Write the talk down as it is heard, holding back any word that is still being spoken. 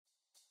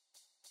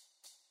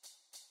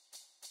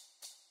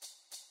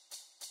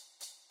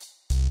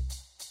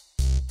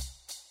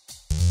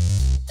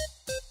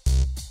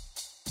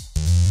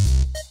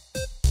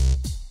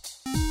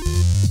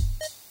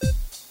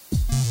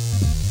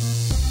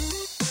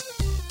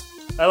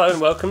Hello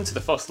and welcome to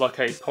the Fossil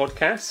Arcade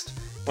podcast.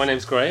 My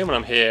name's Graham and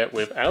I'm here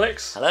with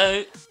Alex.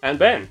 Hello. And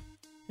Ben.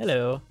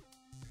 Hello.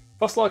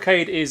 Fossil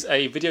Arcade is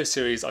a video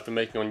series I've been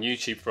making on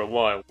YouTube for a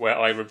while where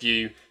I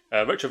review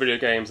retro video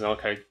games and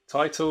arcade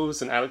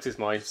titles, and Alex is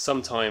my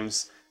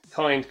sometimes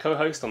kind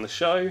co-host on the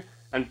show,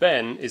 and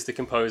Ben is the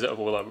composer of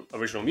all our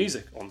original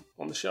music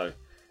on the show.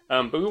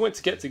 But we wanted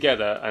to get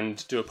together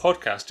and do a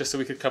podcast just so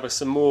we could cover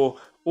some more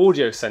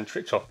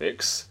audio-centric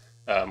topics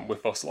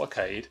with Fossil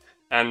Arcade,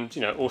 and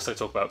also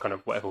talk about kind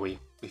of whatever we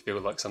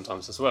feel like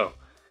sometimes as well.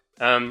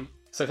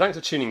 So thanks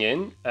for tuning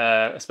in,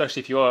 especially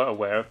if you are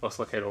aware of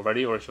Fossil Arcade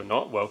already, or if you're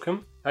not,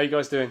 welcome. How are you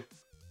guys doing?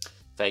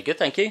 Very good,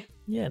 thank you.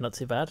 Yeah, not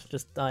too bad.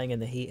 Just dying in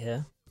the heat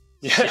here.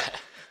 Yeah.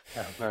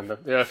 Oh man,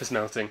 the earth is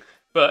melting.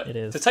 But It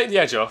is. to take the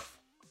edge off,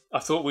 I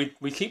thought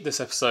we keep this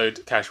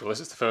episode casual. This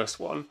is the first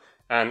one,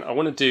 and I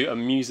want to do a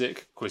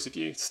music quiz of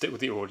you to stick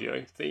with the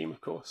audio theme, of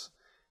course.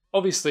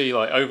 Obviously,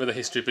 like over the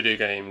history of video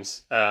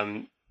games,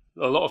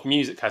 a lot of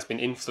music has been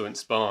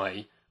influenced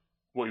by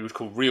what you would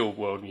call real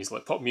world music,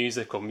 like pop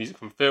music or music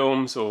from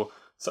films or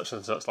such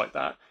and such like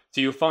that.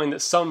 So you'll find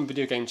that some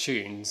video game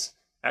tunes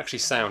actually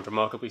sound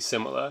remarkably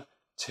similar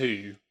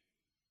to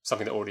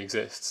something that already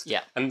exists. Yeah.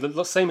 And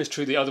the same is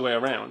true the other way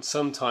around.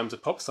 Sometimes a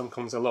pop song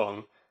comes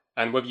along,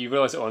 and whether you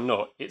realise it or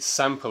not, it's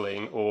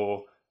sampling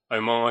or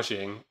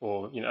homaging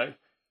or,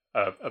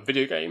 a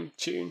video game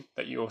tune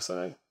that you also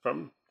know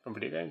from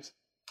video games.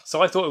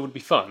 So I thought it would be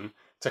fun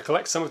to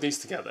collect some of these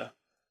together.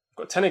 I've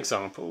got 10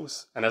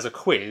 examples, and as a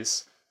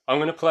quiz, I'm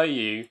going to play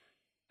you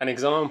an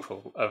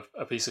example of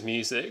a piece of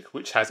music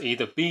which has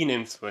either been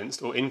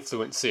influenced or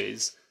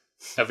influences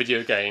a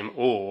video game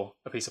or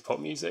a piece of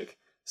pop music.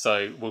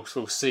 So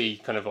we'll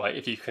see kind of like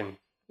if you can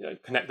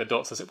connect the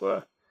dots, as it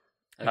were.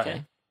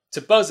 Okay.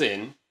 To buzz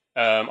in,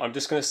 I'm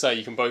just going to say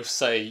you can both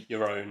say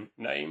your own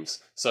names.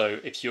 So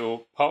if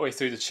you're partway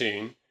through the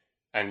tune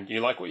and you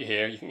like what you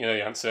hear, you know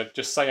the answer.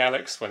 Just say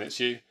Alex when it's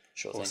you,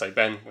 Sure or thing. say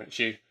Ben when it's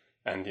you,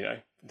 and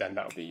then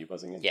that'll be you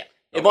buzzing in. Yeah.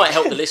 It might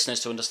help the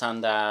listeners to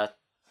understand our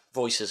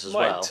voices as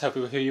well. Might tell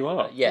people who you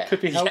are. Yeah. It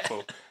could be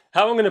helpful.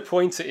 How I'm going to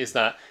point it is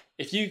that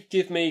if you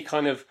give me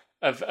kind of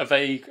a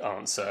vague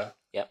answer,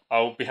 Yep.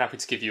 I'll be happy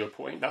to give you a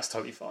point. That's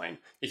totally fine.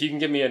 If you can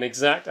give me an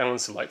exact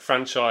answer, like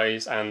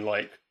franchise and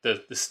like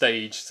the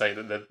stage, say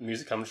that the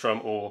music comes from,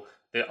 or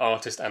the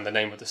artist and the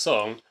name of the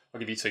song, I'll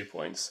give you 2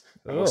 points.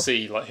 And we'll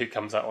see like who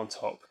comes out on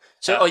top.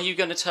 So are you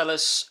going to tell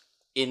us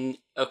in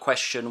a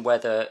question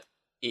whether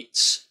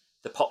it's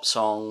the pop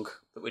song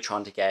that we're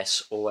trying to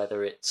guess, or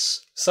whether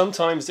it's...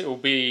 Sometimes it will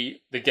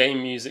be the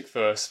game music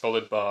first,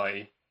 followed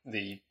by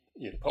the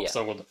pop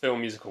song or the film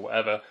music or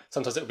whatever.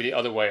 Sometimes it will be the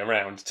other way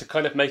around. To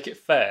kind of make it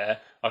fair,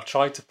 I've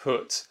tried to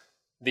put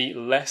the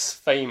less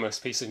famous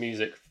piece of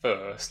music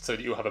first, so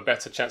that you'll have a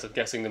better chance of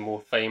guessing the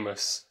more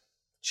famous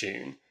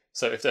tune.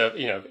 So if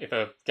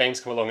a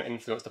game's come along and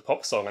influenced the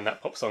pop song, and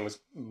that pop song is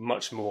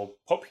much more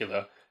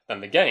popular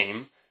than the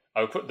game,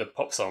 I would put the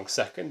pop song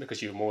second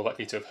because you're more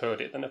likely to have heard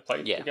it than have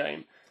played the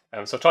game.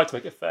 So I tried to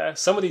make it fair.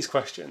 Some of these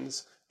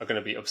questions are going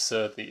to be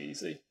absurdly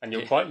easy, and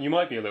you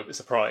might be a little bit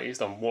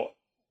surprised on what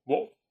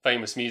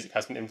famous music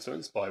has been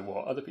influenced by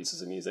what other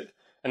pieces of music.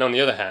 And on the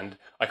other hand,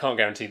 I can't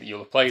guarantee that you'll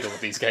have played all of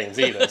these games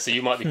either, so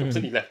you might be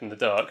completely left in the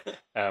dark.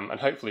 And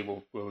hopefully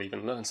we'll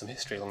even learn some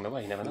history along the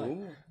way. You never know.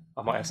 Ooh.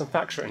 I might have some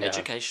facts written down.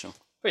 Educational.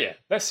 But yeah,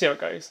 let's see how it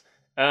goes.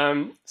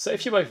 So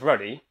if you're both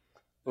ready,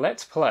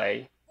 let's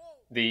play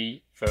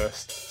the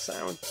first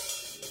sound.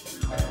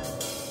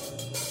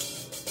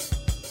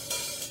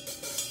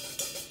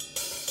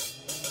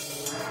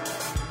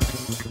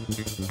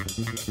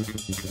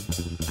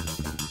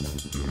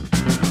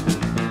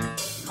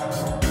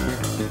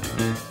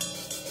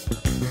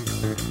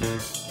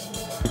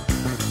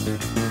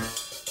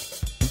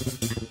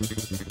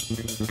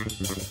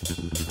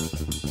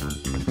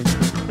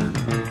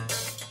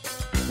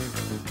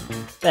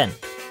 Ben.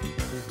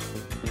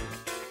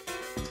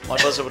 My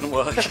buzzer wouldn't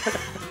work.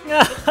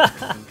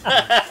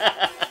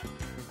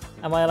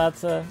 Am I allowed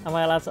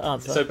to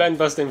answer? So Ben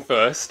buzzed in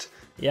first.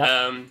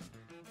 yeah.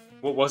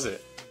 What was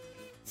it?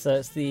 So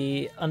it's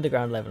the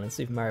underground level in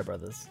Super Mario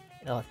Brothers.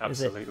 Is it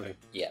Absolutely.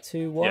 Yeah.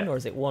 2-1 Yeah. or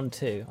is it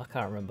 1-2? I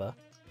can't remember.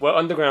 Well,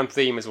 underground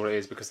theme is what it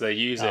is because they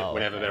use it Oh,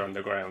 whenever okay. they're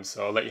underground.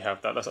 So I'll let you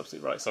have that. That's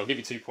absolutely right. So I'll give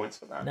you 2 points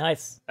for that.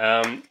 Nice.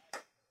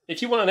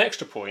 If you want an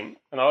extra point,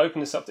 and I'll open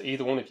this up to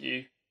either one of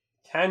you,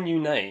 can you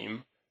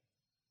name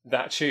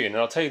that tune? And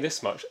I'll tell you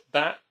this much: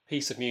 that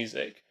piece of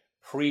music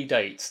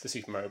predates the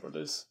Super Mario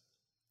Brothers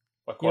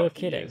by quite You're a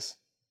few kidding. years.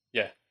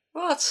 Yeah.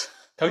 What?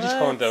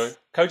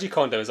 Koji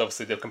Kondo is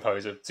obviously the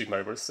composer of Super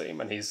Mario Bros. Theme,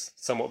 and he's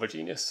somewhat of a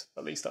genius.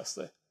 At least that's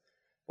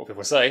what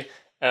people say.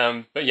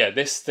 But yeah,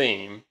 this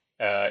theme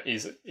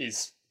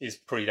predates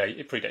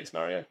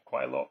Mario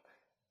quite a lot.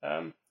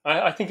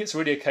 I think it's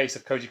really a case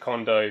of Koji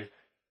Kondo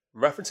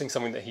referencing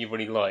something that he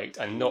really liked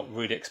and not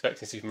really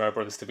expecting Super Mario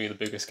Brothers to be the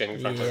biggest gaming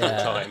franchise of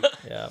all time.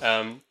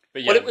 Yeah.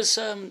 But yeah, Well, it was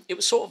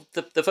sort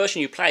of the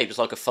version you played was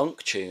like a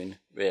funk tune,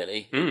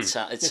 really. It it's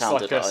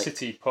sounded like a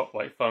city pop,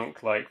 like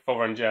funk, like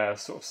foreign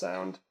jazz sort of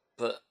sound.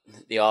 But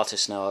the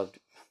artist now,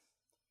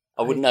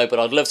 I wouldn't know, but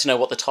I'd love to know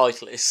what the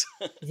title is.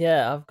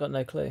 Yeah, I've got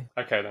no clue.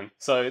 Okay, then.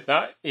 So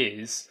that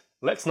is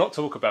Let's Not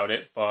Talk About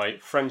It by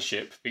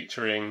Friendship,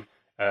 featuring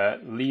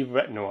Lee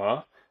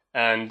Renoir.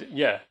 And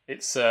yeah,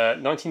 it's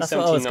 1979. That's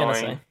what I was going to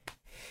say.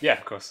 Yeah,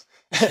 of course.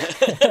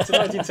 It's a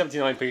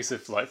 1979 piece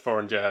of like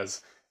foreign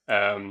jazz.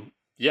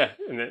 Yeah,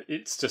 and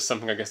it's just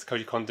something I guess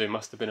Koji Kondo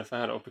must have been a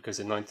fan of, because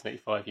in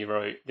 1985 he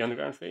wrote the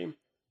Underground theme.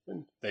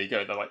 And there you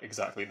go, they're like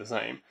exactly the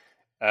same.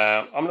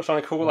 I'm not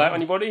trying to call out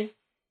anybody,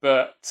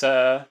 but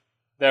there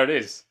it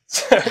is.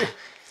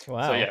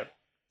 Wow. So yeah.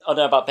 I don't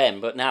know about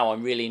Ben, but now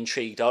I'm really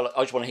intrigued. I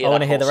just want to hear I that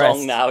want to hear whole the rest.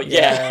 song now.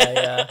 Yeah.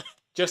 Yeah.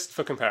 Just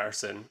for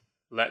comparison,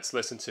 let's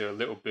listen to a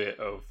little bit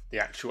of the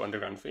actual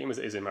Underground theme as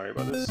it is in Mario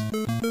Brothers.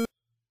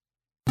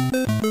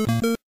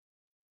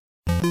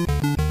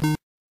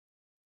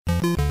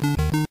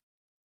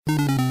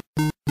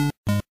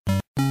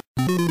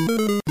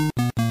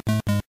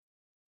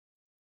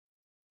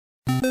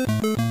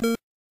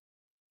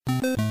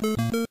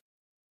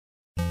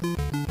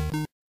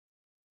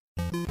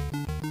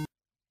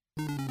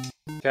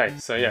 Okay,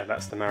 so yeah,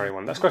 that's the Mario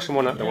one. That's question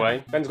one out the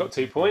way. Ben's got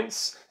 2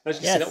 points. As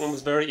you can see, that one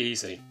was very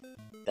easy.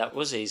 That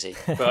was easy.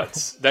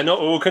 But they're not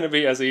all going to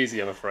be as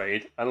easy, I'm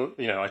afraid. And,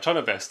 I try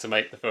my best to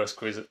make the first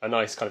quiz a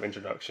nice kind of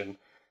introduction.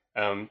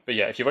 But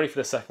yeah, if you're ready for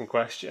the second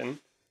question,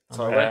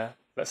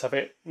 let's have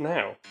it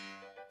now.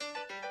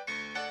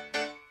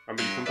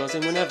 Remember, you can buzz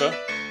in whenever.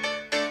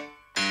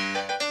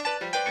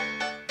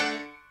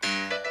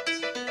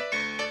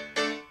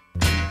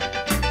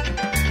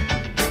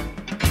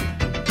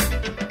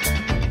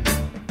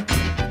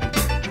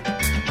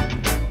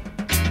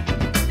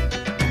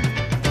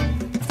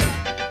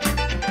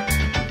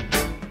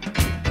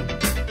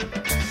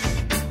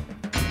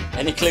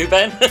 Any clue,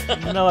 Ben?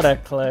 Not a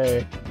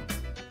clue.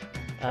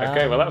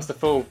 Okay, well that was the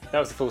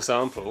full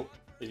sample.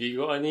 Have you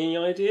got any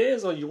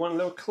ideas, or you want a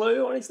little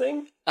clue or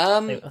anything? I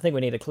think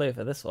we need a clue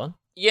for this one.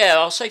 Yeah,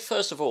 I'll say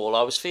first of all,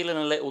 I was feeling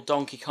a little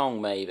Donkey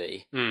Kong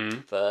maybe,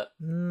 but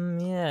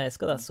Yeah, it's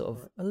got that sort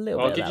of a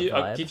little bit of that vibe.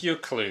 I'll give you a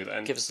clue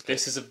then. Give us a clue.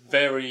 This is a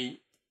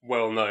very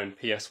well-known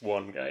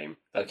PS1 game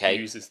that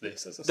uses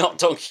this as a not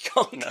Donkey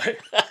Kong.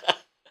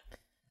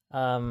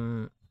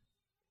 No.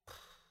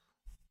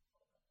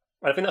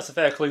 I think that's a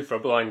fair clue for a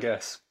blind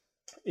guess,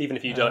 even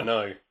if you don't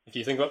know. If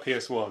you think about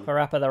PS1,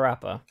 Parappa the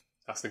Rapper.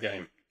 that's the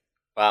game.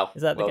 Wow,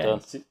 Is that the game?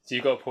 done. So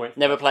you got a point.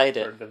 Never played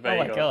it. For the Oh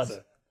vague my God.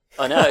 answer.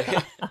 I know.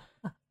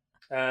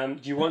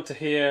 Do you want to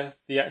hear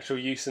the actual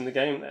use in the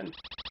game then?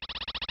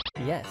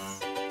 Yes.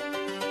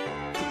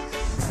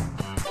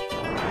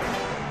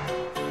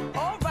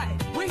 All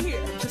right, we're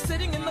here, just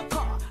sitting in the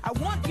car. I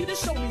want you to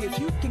show me if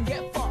you can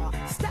get far.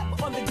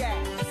 Step on the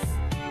gas.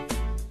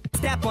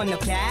 Step on the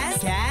gas.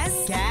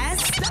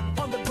 Step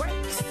on the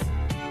brakes.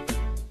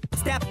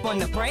 Step on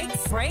the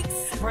brakes.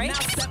 Now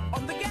step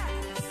on the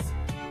gas.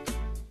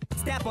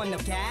 Step on the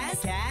gas.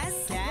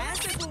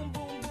 Say boom,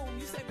 boom, boom.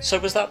 You say So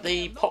was that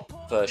the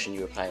pop version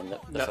you were playing? The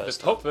The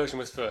first? top version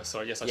was first, so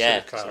I guess I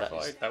Yeah, should have so that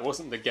clarified. is- that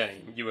wasn't the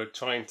game. You were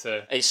trying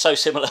to... It's so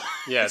similar.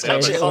 Yeah, So they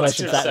it's have almost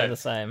a exactly the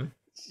same.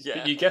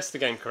 Yeah. You guessed the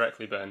game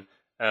correctly, Ben.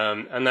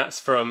 And that's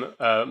from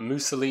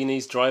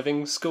Mussolini's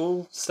driving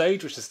school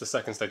stage, which is the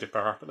second stage of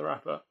Parappa the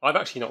Rapper. I've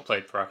actually not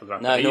played Parappa the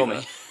Rapper No, nor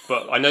either, me.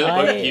 but I know that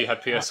both of you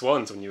had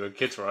PS1s when you were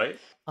kids, right?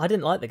 I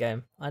didn't like the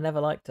game. I never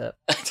liked it.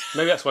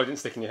 Maybe that's why it didn't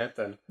stick in your head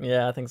then.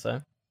 Yeah, I think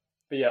so.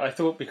 But yeah, I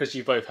thought because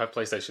you both had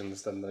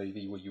PlayStations, then maybe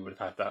you would have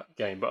had that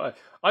game. But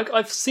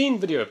I've seen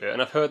video of it,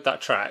 and I've heard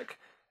that track.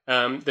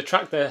 The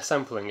track they're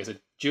sampling is a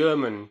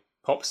German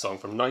pop song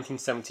from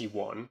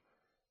 1971.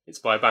 It's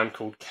by a band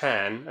called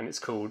Can, and it's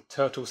called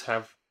Turtles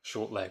Have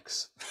Short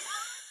Legs.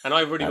 And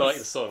I really like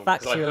the song.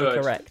 because I Factually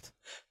heard, correct.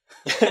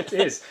 It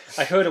is.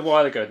 I heard a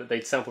while ago that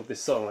they'd sampled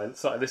this song, and I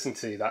started listening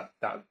to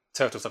that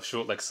Turtles Have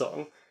Short Legs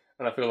song,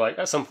 and I feel like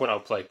at some point I'll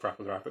play Parappa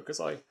the Rapper, because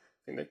I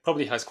think it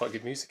probably has quite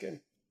good music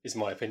in, is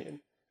my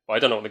opinion. But I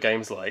don't know what the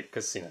game's like,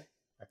 because,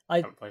 I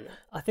haven't played it.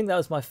 I think that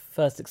was my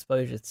first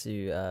exposure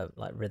to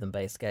like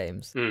rhythm-based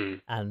games,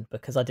 and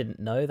because I didn't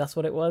know that's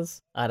what it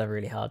was, I had a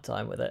really hard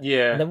time with it.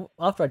 Yeah. And then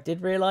after I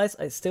did realise,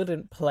 it still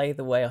didn't play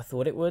the way I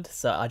thought it would,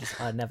 so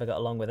I never got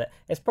along with it.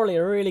 It's probably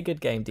a really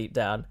good game deep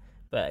down,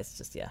 but it's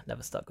just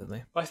never stuck with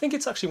me. I think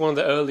it's actually one of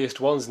the earliest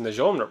ones in the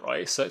genre,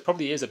 right? So it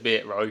probably is a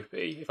bit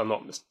ropey, if I'm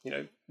not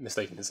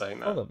mistaken in saying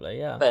that. Probably,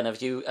 yeah. Ben,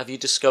 have you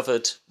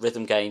discovered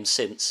rhythm games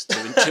since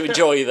to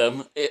enjoy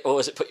them, or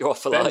has it put you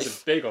off for Ben's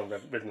life? big on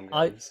rhythm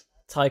games.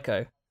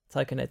 Taiko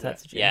no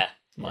Tatsujin. Yeah.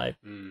 My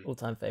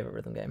all-time favourite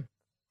rhythm game.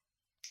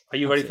 Are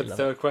you ready for the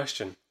Absolutely love third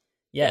question?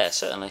 Yeah, Yes.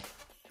 certainly.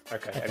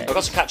 Okay. Okay. And I've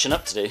got some catching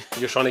up to do.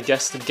 you're trying to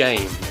guess the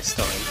game this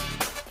time.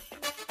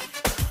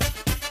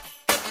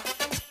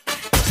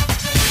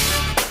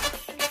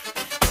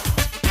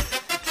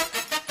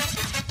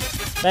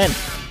 Ben,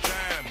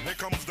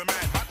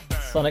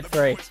 Sonic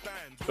 3.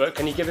 But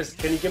can you give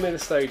me the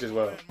stage as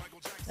well?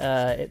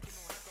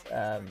 It's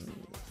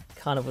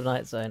Carnival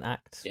Night Zone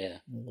Act Yeah.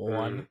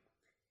 1.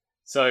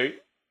 So, if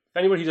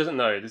anybody who doesn't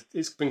know,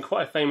 it's been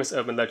quite a famous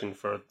urban legend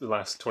for the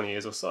last 20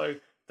 years or so.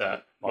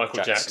 that Michael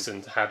Michael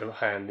Jackson. Jackson had a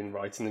hand in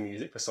writing the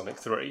music for Sonic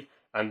 3,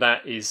 and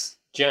that is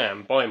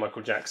Jam by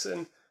Michael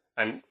Jackson.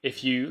 And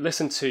if you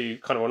listen to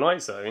Carnival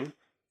Night Zone,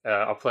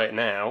 I'll play it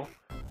now,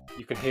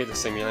 you can hear the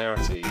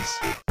similarities.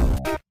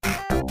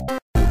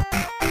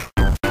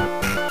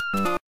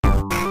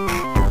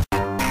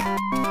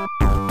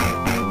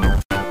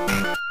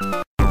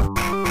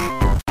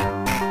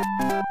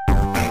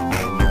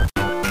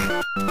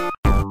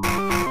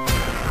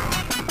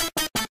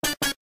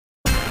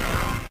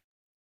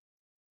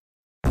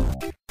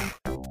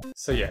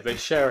 So yeah, they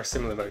share a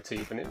similar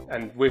motif,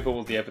 and with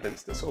all the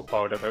evidence that sort of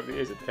piled up over the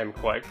years, it became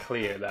quite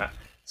clear that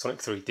Sonic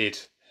 3 did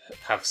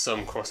have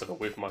some crossover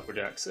with Michael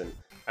Jackson.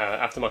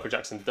 After Michael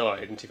Jackson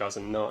died in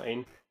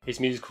 2009, his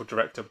musical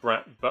director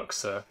Brat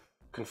Buxer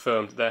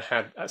confirmed there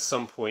had at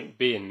some point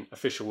been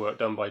official work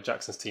done by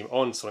Jackson's team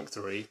on Sonic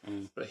 3,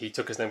 but he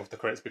took his name off the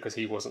credits because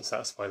he wasn't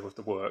satisfied with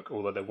the work,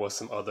 although there was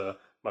some other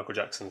Michael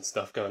Jackson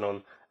stuff going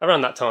on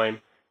around that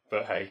time.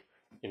 But hey,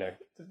 you know,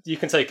 you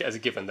can take it as a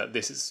given that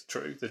this is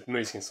true. The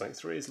music in Sonic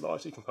 3 is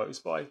largely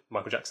composed by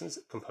Michael Jackson's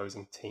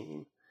composing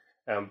team.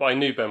 But I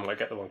knew Ben might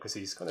get the one because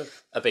he's kind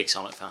of A big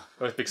Sonic fan.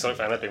 a big Sonic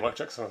fan. A big Michael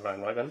Jackson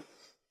fan, right, Ben?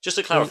 Just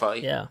to clarify,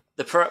 Yeah.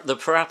 the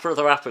Parappa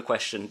the Rapper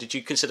question, did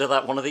you consider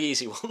that one of the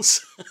easy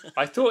ones?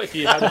 I thought if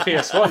you had a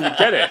PS1, you'd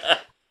get it.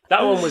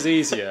 That one was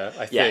easier,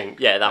 I Yeah, think.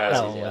 yeah, that was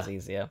That easier. one was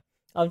easier.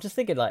 I'm just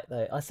thinking, like,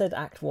 though, I said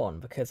Act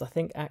 1 because I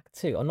think Act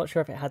 2, I'm not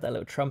sure if it had that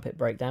little trumpet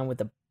breakdown with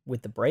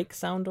the break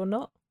sound or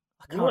not.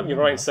 I You might be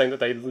remember. right in saying that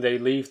they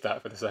leave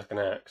that for the second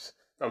act.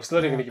 I'm still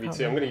only going to give you can't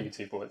two. I'm going to give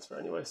you 2 points for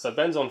it anyway. So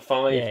Ben's on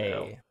 5 Yeah,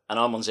 now. And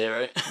I'm on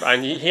 0.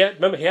 And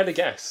remember, he had a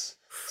guess.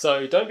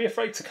 So don't be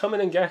afraid to come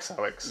in and guess,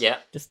 Alex. Yeah.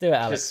 Just do it,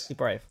 Alex. Just- Be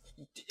brave.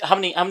 How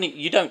many,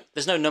 you don't,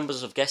 there's no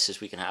numbers of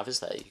guesses we can have, is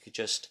there? You could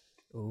just,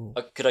 Ooh.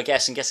 could I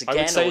guess and guess I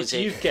again? would say or is it...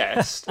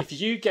 if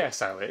you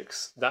guess,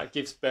 Alex, that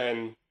gives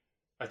Ben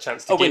a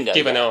chance A to window,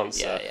 give an yeah.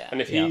 answer. Yeah, yeah. And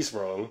if Yeah. he's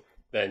wrong,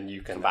 then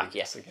you can Come back,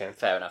 guess again.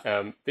 Fair enough.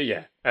 But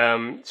yeah,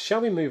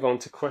 shall we move on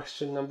to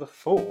question number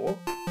 4?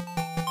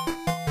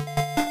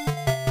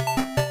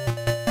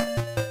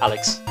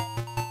 Alex.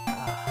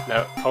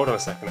 Now, hold on a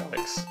second,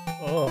 Alex.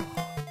 Oh.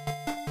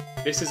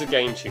 This is a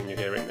game tune you're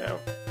hearing now.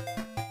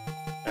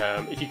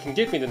 If you can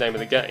give me the name of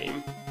the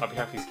game, I'd be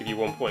happy to give you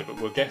 1 point,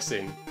 but we're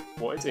guessing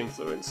what it's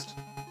influenced.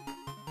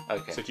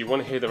 Okay. So if you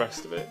want to hear the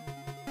rest of it...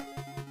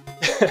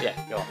 Yeah,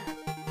 go on.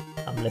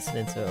 I'm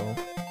listening to it all.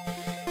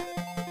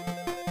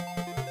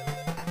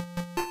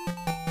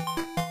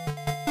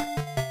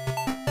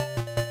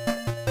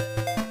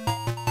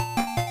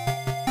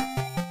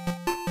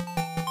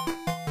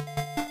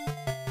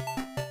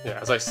 Yeah,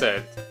 as I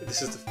said,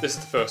 this is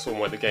the first one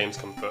where the games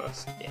come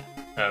first.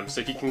 Yeah.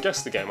 So if you can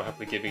guess the game, I'll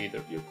happily give either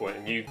of you a point,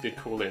 and you did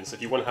call in, so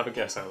if you want to have a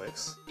guess,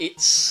 Alex.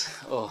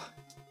 I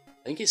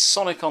think it's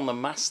Sonic on the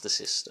Master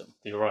System.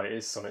 You're right, it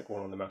is Sonic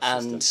 1 on the Master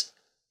And, System.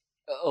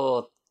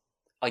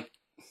 I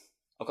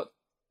got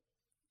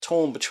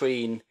torn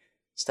between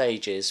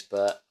stages,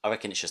 but I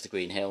reckon it's just the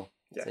Green Hill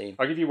Yeah, theme.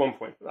 I'll give you 1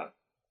 point for that.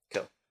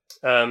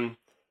 Cool.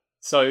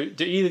 So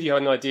do either of you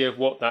have an idea of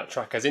what that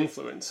track has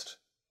influenced?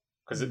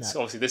 Because it's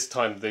No. obviously this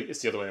time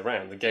it's the other way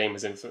around. The game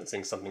is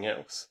influencing something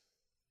else.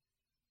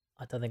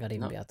 I don't think I'd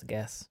even No. be able to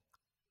guess.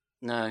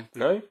 No.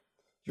 No?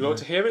 You want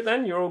to hear it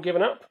then? You're all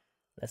given up?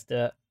 Let's do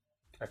it.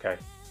 Okay.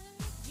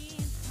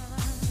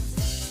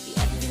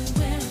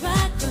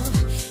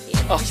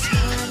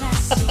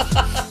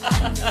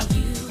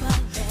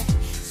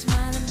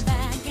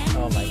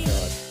 Oh my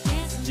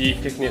god. You're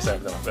kicking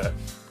yourself then, I bet.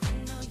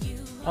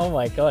 Oh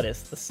my god,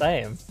 it's the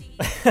same.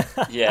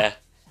 Yeah.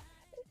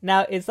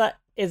 Now, is that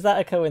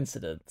a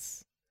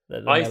coincidence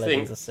that the I melodies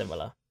think- are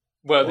similar?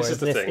 Well, Or this is is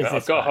the this- thing. is I've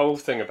this got a fact? whole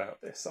thing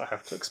about this I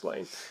have to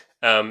explain.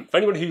 For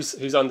anyone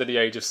who's under the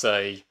age of,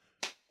 say,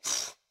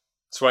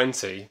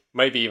 20,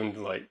 maybe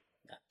even like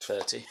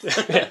 30.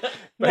 yeah.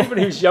 But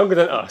anybody who's younger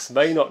than us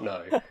may not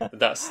know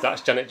that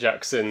that's Janet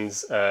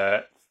Jackson's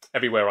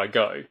 "Everywhere I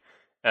Go,"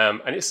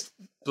 and it's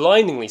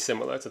blindingly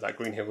similar to that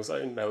Green Hill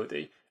Zone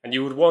melody. And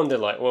you would wonder,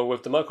 like, well,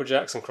 with the Michael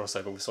Jackson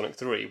crossover with Sonic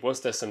 3,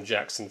 was there some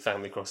Jackson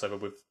family crossover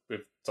with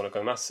Sonic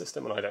on the Master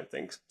System? And I don't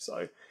think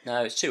so.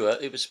 No, it's too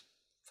early. It was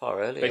far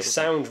earlier. They wasn't it?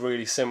 sound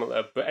really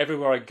similar, but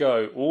 "Everywhere I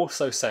Go"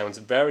 also sounds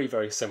very,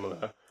 very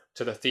similar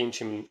to the theme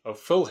tune of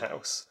Full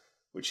House,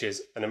 which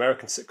is an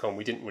American sitcom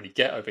we didn't really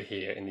get over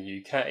here in the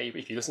UK. But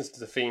if you listen to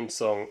the theme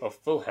song of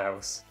Full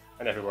House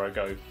and "Everywhere I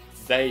Go,"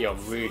 they are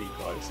really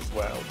close as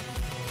well.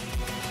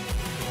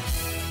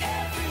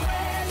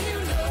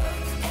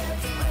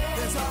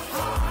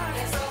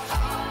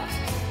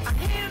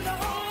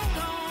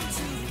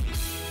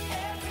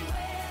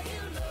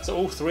 So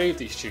all 3 of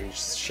these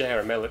tunes share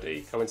a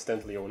melody,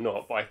 coincidentally or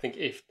not, but I think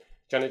if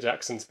Janet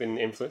Jackson's been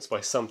influenced by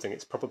something,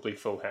 it's probably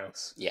Full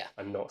House Yeah.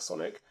 and not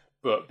Sonic.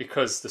 But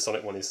because the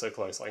Sonic one is so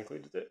close, I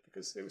included it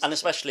because it was. And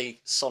especially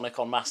Sonic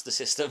on Master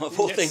System, of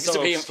all Yeah, things so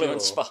to be obscure.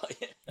 influenced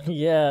by.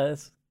 Yeah,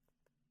 it's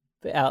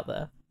a bit out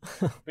there.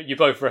 But you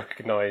both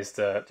recognised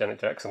Janet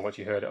Jackson once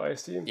you heard it, I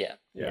assume. Yeah.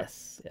 Yeah.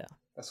 Yes, yeah.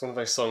 That's one of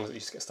those songs that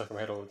used to get stuck in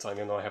my head all the time,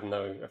 even though I have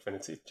no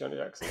affinity to Janet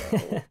Jackson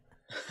at all.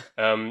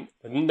 The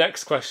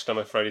next question, I'm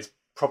afraid, is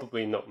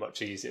probably not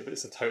much easier, but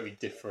it's a totally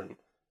different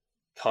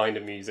kind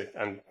of music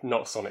and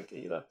not Sonic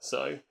either.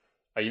 So,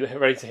 are you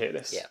ready to hear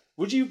this? Yeah.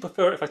 Would you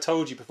prefer it if I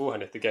told you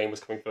beforehand if the game was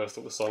coming first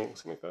or the song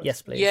was coming first?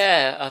 Yes, please.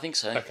 Yeah, I think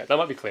so. Okay, that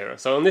might be clearer.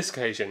 So on this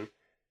occasion,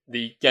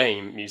 the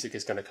game music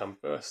is going to come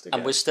first again.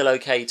 And we're still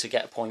okay to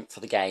get a point for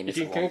the game If if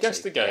you we can want guess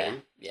to. the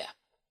game. Yeah.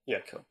 Yeah,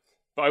 cool.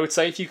 But I would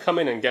say if you come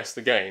in and guess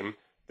the game,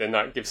 then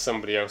that gives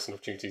somebody else an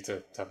opportunity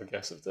to have a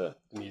guess of the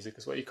music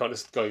as well. You can't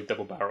just go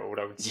double-barreled,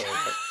 I would say.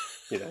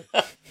 Like,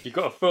 if you've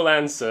got a full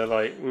answer,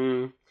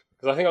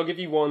 because I think I'll give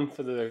you one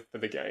for the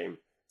game.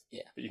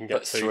 Yeah. But you can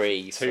get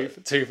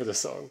two for the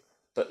song.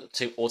 But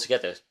two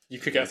altogether. You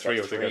could get three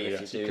altogether,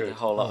 if yes, you do the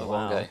whole lot of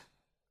one go.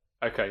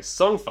 Okay,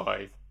 song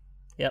 5.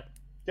 Yep.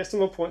 Get some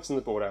more points on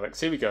the board, Alex.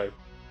 Here we go.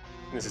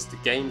 And this is the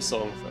game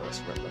song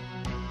first, remember.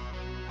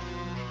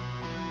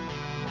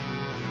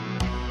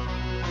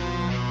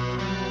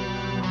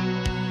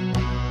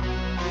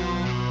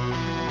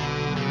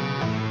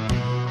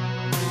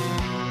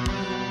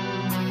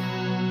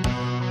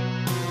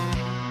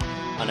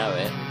 I know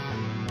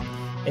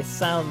it. It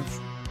sounds.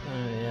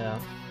 Yeah.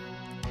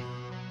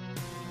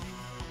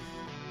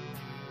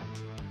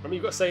 Remember,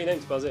 you've got to say your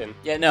name to buzz in.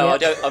 Yeah, no, Yeah. I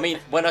don't. I mean,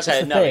 when I say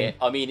I the know thing. it,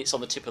 I mean it's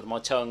on the tip of my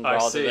tongue I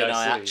rather see, than I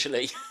I see.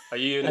 actually. Are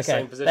you in the Okay,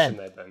 same position Ben.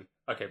 there, Ben?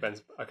 Okay,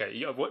 Ben's.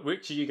 Okay,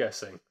 which are you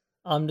guessing?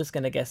 I'm just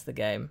gonna guess the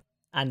game,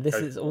 and this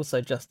Go is for it.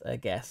 also just a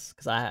guess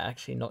because I'm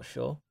actually not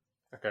sure.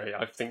 Okay,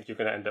 I think you're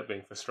going to end up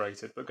being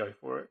frustrated, but go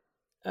for it.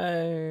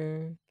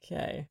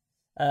 Okay.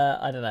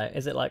 I don't know.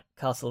 Is it like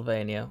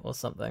Castlevania or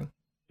something?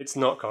 It's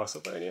not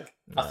Castlevania.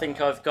 I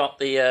think I've got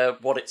the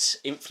what it's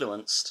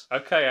influenced.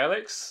 Okay,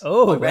 Alex.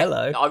 Oh, I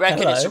hello. I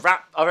reckon it's a Hello.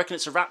 rap. I reckon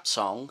it's a rap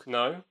song.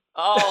 No.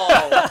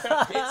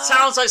 Oh, it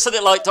sounds like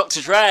something like Dr.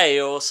 Dre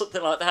or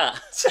something like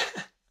that.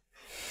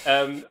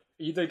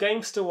 The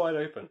game's still wide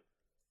open.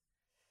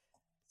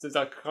 So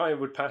I kind of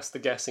would pass the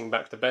guessing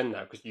back to Ben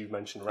now because you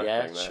mentioned rap Yeah,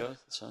 playing there. sure.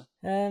 That's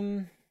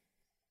fine.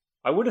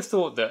 I would have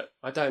thought that,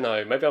 I don't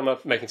know, maybe I'm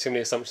making too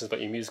many assumptions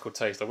about your musical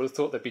taste. I would have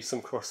thought there'd be some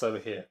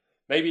crossover here.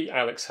 Maybe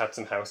Alex had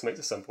some housemates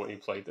at some point who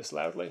played this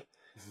loudly.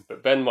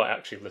 But Ben might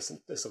actually listen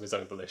to this of his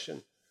own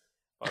volition.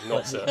 I'm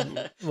not certain.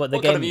 What the What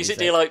game kind of music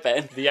do you like,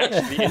 Ben? The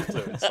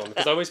influence on,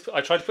 because I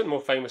try to put the more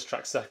famous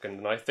track second,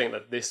 and I think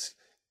that this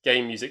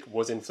game music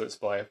was influenced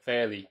by a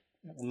fairly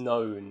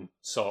known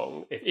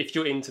song. If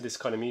you're into this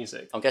kind of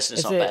music, I'm guessing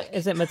it's Is not it? Beck.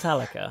 Is it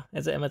Metallica?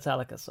 Is it a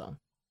Metallica song?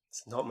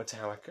 it's not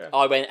Metallica.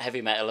 I went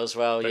heavy metal as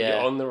well. But Yeah.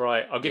 you're on the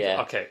right. I'll give Yeah.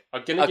 you. Okay,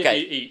 I'm gonna give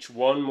you each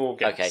one more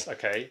guess.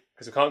 Okay,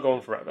 because we can't go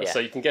on forever. Yeah. So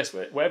you can guess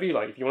whatever you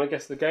like. If you want to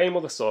guess the game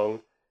or the song,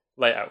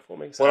 lay it out for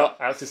me. So Well,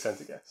 Alex is sent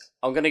to guess.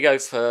 I'm going to go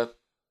for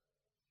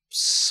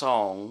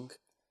song,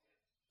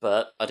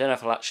 but I don't know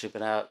if I'll actually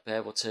be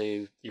able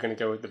to. You're gonna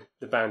go with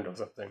the band or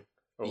something.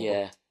 Or,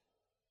 Yeah.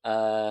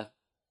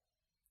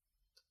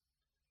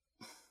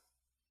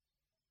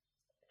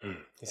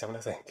 He's having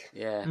a think.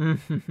 Yeah.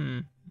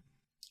 Mhm.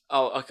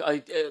 Oh, I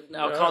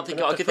can't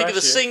think. I can think of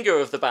the singer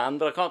of the band,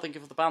 but I can't think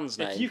of the band's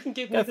name. If you can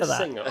give Go me for the that.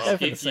 singer, Go I'll for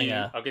the give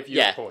singer. you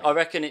Yeah, a point. I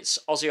reckon it's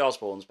Ozzy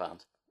Osbourne's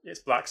band. It's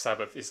Black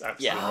Sabbath. It's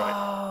absolutely Yeah.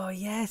 right. Oh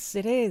yes,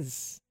 it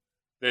is.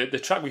 The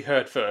track we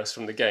heard first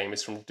from the game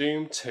is from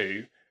Doom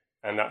 2,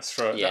 and that's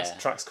the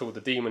track's called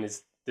The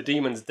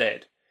Demon's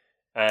Dead,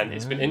 and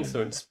it's been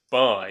influenced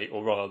by,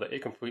 or rather,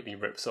 it completely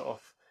rips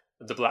off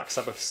the Black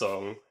Sabbath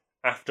song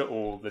After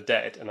All the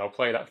Dead, and I'll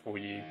play that for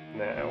you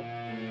now.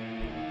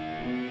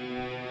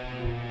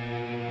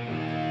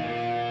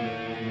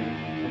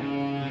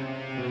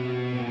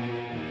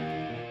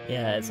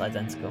 Yeah, it's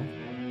identical.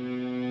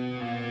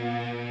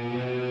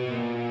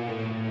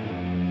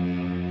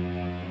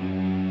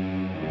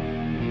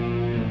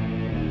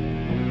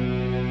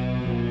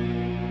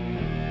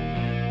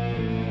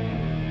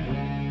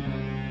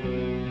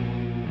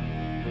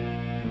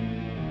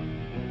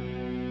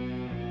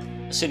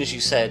 As soon as you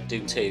said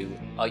Doom 2,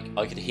 I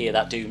could hear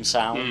that Doom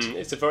sound.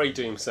 It's a very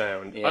Doom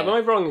sound. Yeah. Am I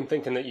wrong in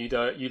thinking that you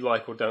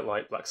like or don't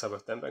like Black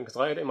Sabbath then, Ben? Because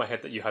I had it in my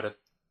head that you had a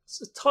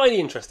tiny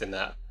interest in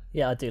that.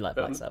 Yeah, I do like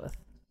Black Sabbath.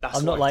 That's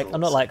I'm not what I like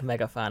I'm not like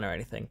mega fan or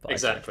anything. But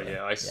Exactly, I do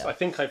yeah. enjoy it. I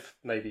think I've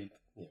maybe...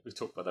 Yeah, we've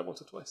talked about that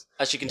once or twice.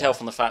 As you can tell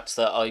from the fact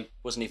that I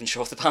wasn't even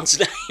sure of the band's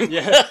name.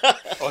 Yeah,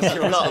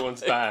 Ozzy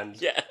Osbourne's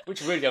band. Yeah.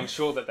 Which really, I'm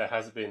sure that there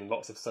has been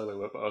lots of solo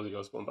work by Ozzy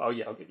Osbourne. But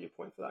I'll give you a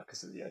point for that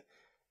because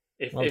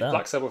if Well done.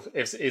 Black Sabbath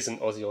isn't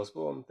Ozzy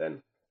Osbourne,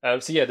 then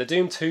the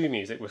Doom 2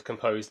 music was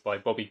composed by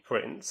Bobby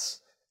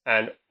Prince,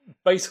 and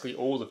basically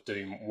all of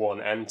Doom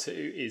 1 and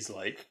 2 is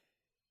like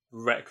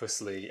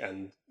recklessly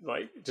and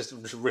like just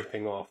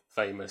ripping off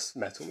famous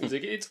metal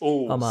music. It's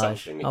all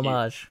Homage, something.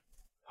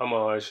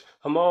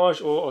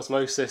 Homage or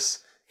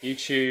osmosis, you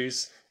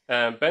choose.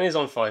 Ben is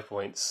on 5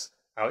 points.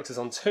 Alex is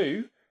on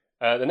 2.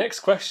 The next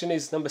question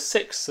is number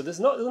 6. So there's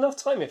enough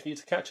time here for you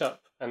to catch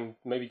up and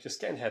maybe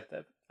just get ahead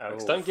there.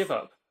 Alex, don't give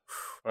up.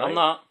 Right? I'm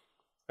not.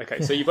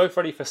 Okay, so you're both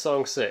ready for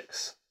song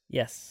 6.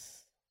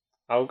 Yes.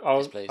 I'll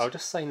Yes, please.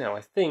 just say now.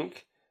 I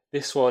think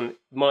This one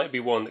might be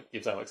one that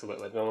gives Alex a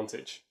little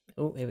advantage.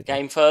 Oh, here we go.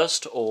 Game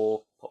first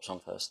or pop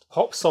song first?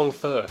 Pop song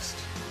first.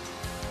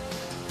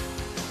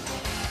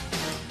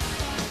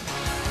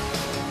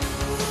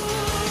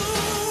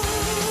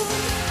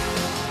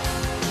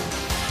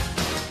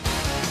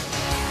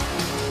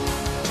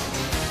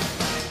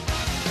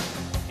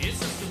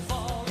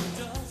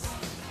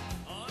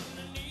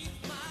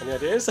 Any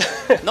ideas?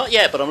 Not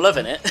yet, but I'm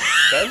loving it.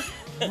 Ben?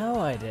 No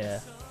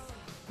idea.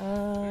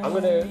 I'm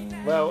gonna.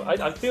 Well,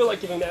 I feel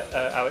like giving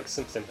Alex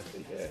some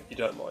sympathy here, if you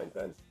don't mind,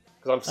 Ben,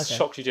 because I'm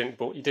shocked you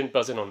didn't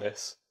buzz in on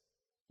this.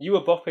 You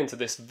were bopping to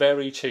this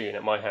very tune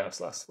at my house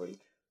last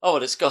week. Oh,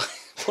 and it's got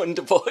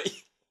Wonder Boy.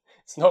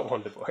 It's not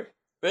Wonder Boy.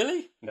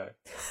 Really? No.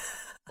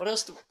 What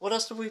else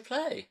did we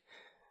play?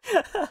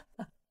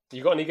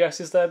 You got any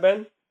guesses there,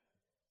 Ben?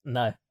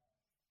 No.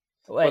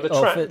 Wait, the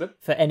track,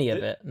 for any of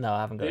it? No,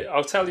 I haven't got it.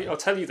 I'll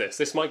tell you this.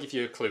 This might give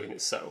you a clue in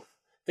itself.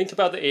 Think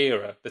about the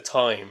era, the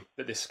time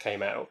that this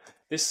came out.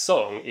 This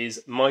song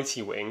is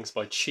Mighty Wings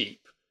by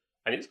Cheap,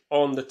 and it's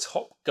on the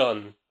Top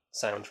Gun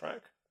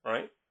soundtrack,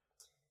 right?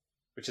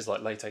 Which is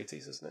like late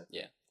 80s, isn't it?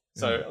 Yeah.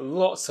 So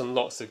lots and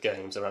lots of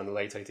games around the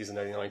late 80s and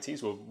early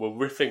 90s were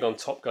riffing on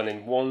Top Gun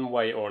in one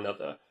way or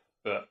another,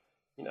 but,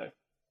 you know,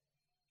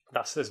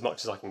 that's as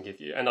much as I can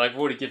give you. And I've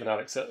already given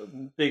Alex a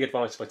big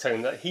advice by telling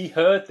him that he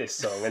heard this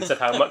song and said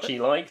how much he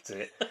liked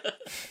it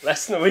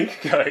less than a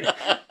week ago.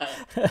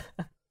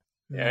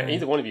 Yeah,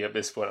 either one of you at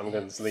this point, I'm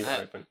going to leave it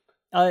open.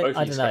 I Both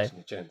of you don't know. scratching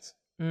your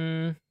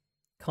chins.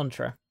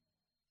 Contra.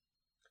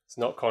 It's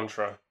not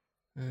Contra,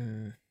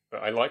 Mm.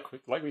 but I like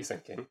what you're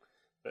thinking,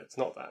 but it's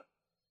not that.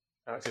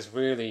 Alex is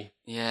really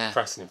Yeah.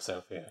 pressing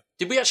himself here.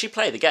 Did we actually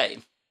play the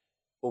game,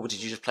 or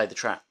did you just play the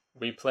track?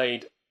 We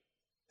played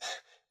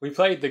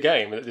the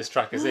game that this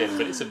track is in,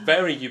 but it's a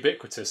very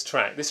ubiquitous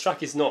track. This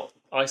track is not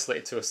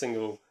isolated to a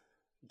single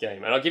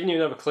game. And I've given you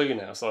another clue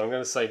now, so I'm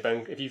going to say,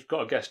 Ben, if you've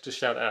got a guess, just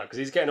shout it out, because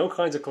he's getting all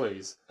kinds of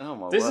clues. Oh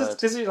my This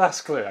word! is your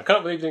last clue. I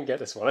can't believe you didn't get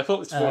this one. I thought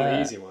this was one of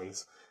the easy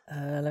ones.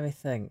 Let me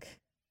think.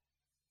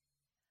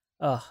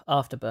 Oh,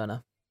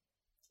 Afterburner.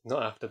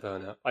 Not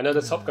Afterburner. I know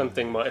the Top Gun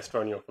thing might have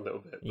thrown you off a little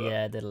bit. But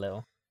Yeah, it did a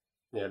little.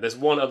 yeah, there's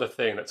one other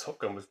thing that Top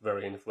Gun was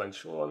very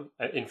influential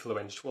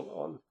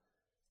on.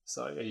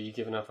 So are you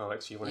giving up,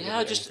 Alex? You want to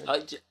Yeah, give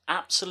I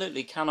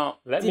absolutely cannot.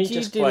 Let me Did you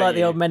just do play like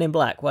the you. old Men in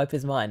Black, wipe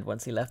his mind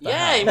once he left the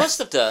Yeah, he house? must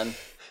have done.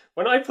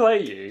 When I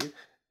play you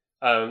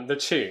the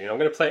tune, I'm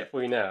going to play it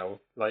for you now.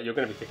 Like, you're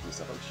going to be kicking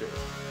yourself, I'm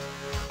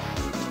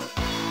sure.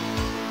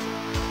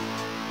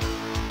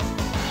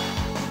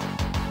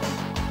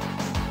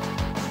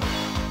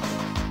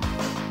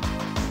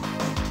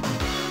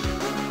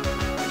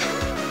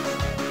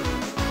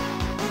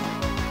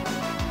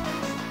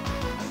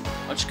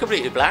 I'm just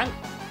completely blank.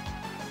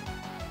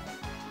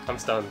 I'm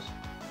stunned.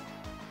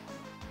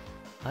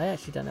 I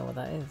actually don't know what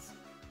that is.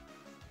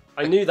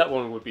 I knew that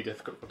one would be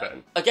difficult for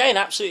Ben. Again,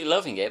 absolutely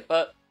loving it,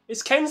 but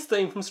It's Ken's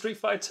theme from Street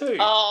Fighter 2.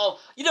 oh,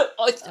 you know,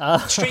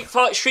 Street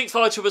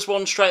Fighter was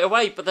one straight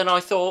away, but then I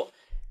thought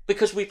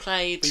because we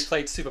played. We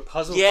played Super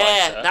Puzzle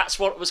Yeah, Fighter. that's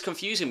what was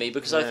confusing me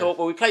because I Yeah. thought,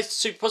 well, we played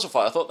Super Puzzle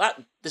Fighter. I thought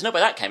that there's no way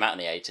that came out in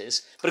the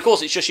 80s, but of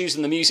course it's just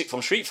using the music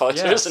from Street Fighter,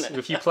 Yes, isn't it?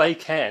 if you play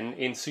Ken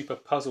in Super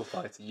Puzzle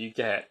Fighter, you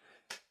get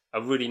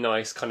a really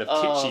nice kind of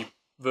kitschy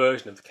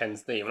version of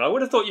Ken's theme. And I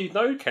would have thought you'd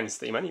know Ken's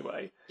theme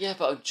anyway. Yeah,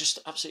 but I'm just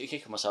absolutely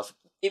kicking myself.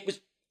 It was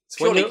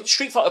when purely you're-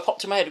 Street Fighter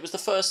popped in my head. It was the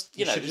first,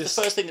 You it should've was just-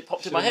 the first thing that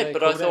popped in my should've head. they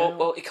But I called it thought, out?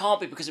 well, it can't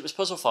be because it was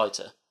Puzzle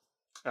Fighter.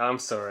 I'm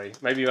sorry.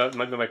 Maybe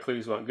my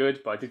clues weren't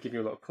good, but I did give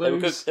you a lot of They were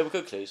good. clues. They were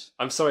good clues.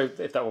 I'm sorry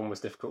if that one was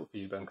difficult for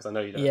you, Ben, because I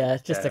know you don't. Yeah,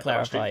 just to care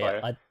about Street clarify,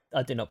 yeah, Fighter.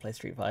 I do not play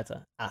Street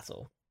Fighter at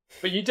all.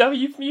 But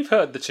you've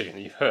heard the tune,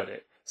 you've heard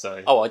it.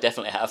 So Oh, I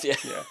definitely have. Yeah.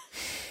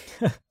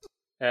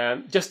 yeah.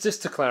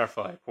 Just to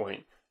clarify a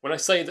point, when I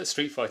say that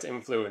Street Fighter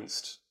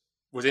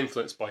was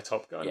influenced by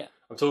Top Gun, Yeah.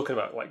 I'm talking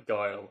about like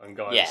Guile and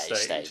Guile's Yeah, stage.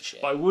 stage,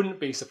 yeah. But I wouldn't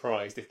be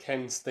surprised if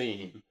Ken's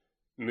theme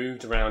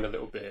moved around a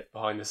little bit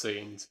behind the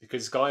scenes,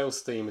 because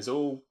Guile's theme is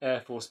all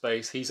Air Force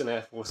Base. He's an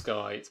Air Force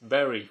guy. It's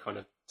very kind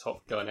of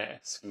Top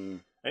Gun-esque.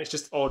 And it's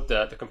just odd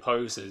that the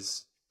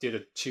composers did a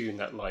tune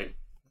that like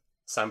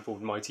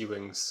sampled Mighty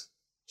Wings'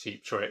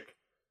 Cheap Trick,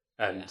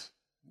 and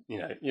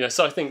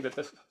so I think that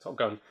the Top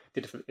Gun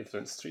did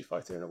influence Street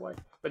Fighter in a way,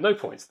 but no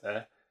points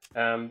there.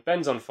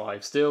 Ben's on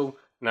 5 still,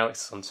 and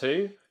Alex is on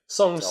 2.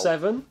 Song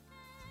 7.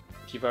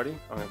 If you're ready,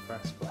 I'm going to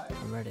press play.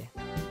 I'm ready.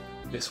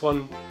 This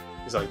one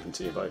is open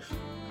to you both.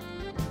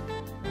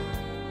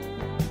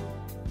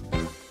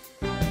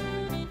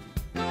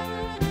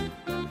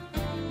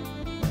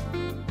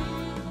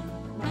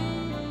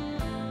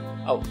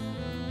 Oh,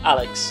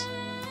 Alex,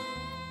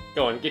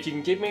 Go on, if you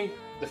can give me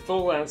the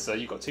full answer,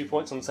 you've got 2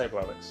 points on the table,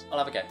 Alex. I'll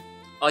have a go.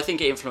 I think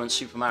it influenced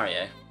Super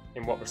Mario.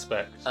 In what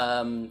respect?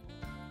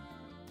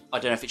 I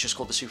don't know if it's just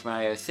called the Super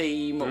Mario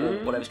theme or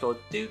whatever it's called.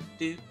 Yes,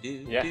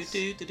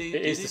 it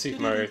is the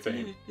Super Mario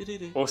theme.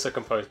 Also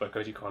composed by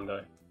Koji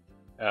Kondo.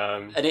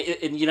 And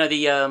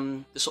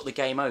the sort of the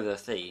game over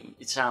theme.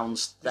 It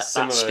sounds that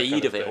Similar speed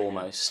kind of of it thing.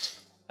 almost.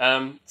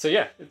 So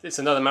yeah, it's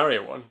another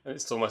Mario one.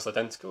 It's almost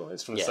identical.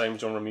 It's from the Yeah. same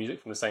genre of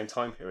music from the same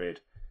time period.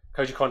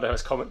 Koji Kondo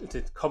has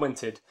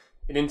commented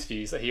in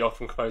interviews that he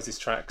often composes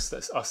tracks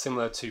that are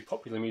similar to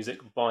popular music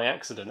by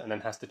accident and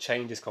then has to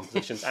change his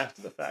compositions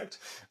after the fact.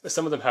 But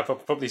some of them have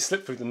probably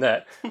slipped through the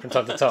net from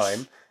time to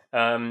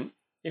time.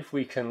 If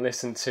we can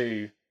listen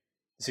to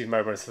Super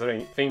Mario Bros.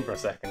 3 theme for a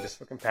second, just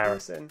for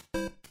comparison.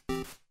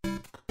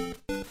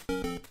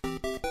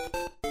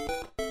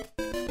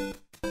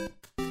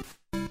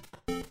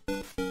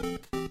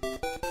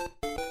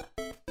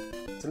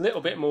 It's a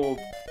little bit more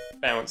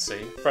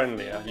bouncy,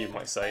 friendlier, you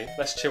might say.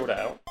 Less chilled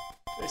out.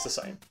 But it's the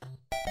same.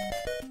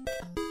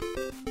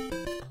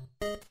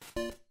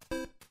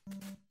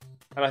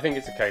 And I think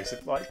it's a case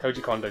of, like,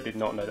 Koji Kondo did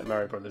not know that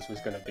Mario Brothers was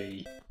going to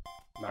be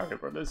Mario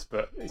Brothers,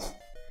 but it's,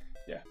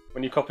 yeah,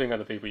 when you're copying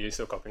other people, you're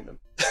still copying them.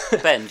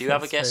 Ben, do you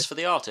have a That's guess true. for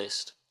the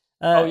artist?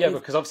 Oh yeah, It,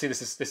 because obviously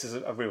this is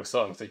a real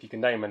song, so if you can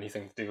name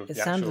anything to do with it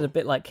the sounded actual... a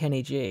bit like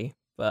Kenny G,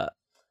 but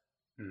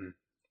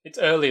It's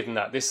earlier than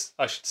that. This,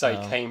 I should say,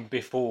 Oh. came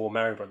before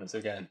Mario Brothers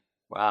again.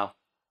 Wow.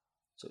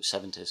 So it was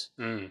 70s.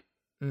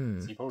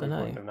 So you probably dunno.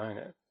 wouldn't have known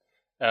it.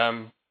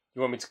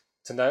 You want me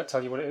to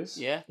tell you what it is?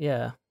 Yeah.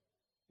 Yeah.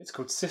 It's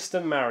called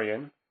System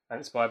Marion, and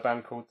it's by a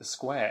band called The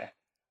Square.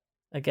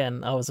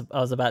 Again, I was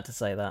about to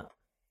say that.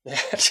 Yeah,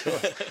 sure.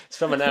 It's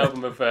from an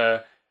album of,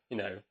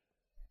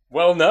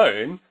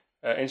 well-known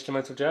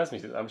instrumental jazz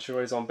music that I'm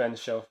sure is on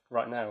Ben's shelf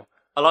right now.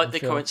 I like I'm the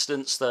sure.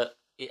 coincidence that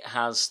it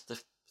has the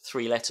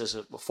 4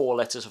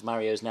 letters of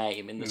Mario's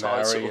name in the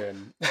title.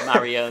 Marion.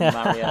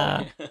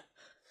 Mario.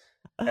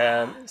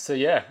 So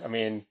yeah, I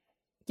mean,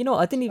 You know,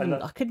 I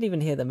know. couldn't even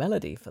hear the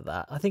melody for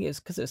that. I think it's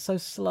because it was so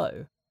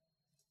slow.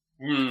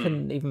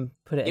 Couldn't even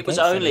put it. It was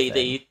against only anything.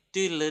 the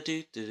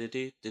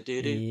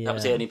doodle-a-doo-doo-doo-doo-doo-doo. That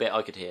was the Yeah. only bit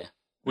I could hear.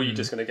 were you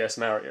just going to guess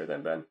Mario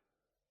then, Ben?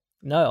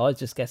 No, I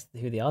just guessed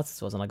who the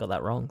artist was, and I got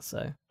that wrong.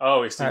 So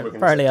Oh, it's Steve Wiggins.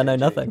 apparently, I know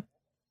nothing.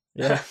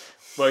 Yeah,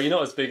 Well, you're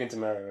not as big into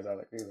Mario as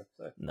Alex either.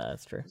 So. no,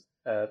 that's true.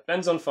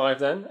 Ben's on 5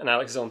 then, and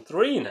Alex is on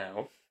 3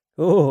 now.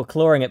 Oh,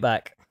 clawing it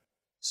back.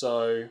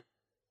 So, are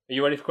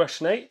you ready for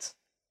question 8?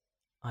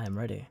 I am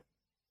ready.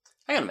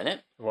 Hang on a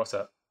minute. What's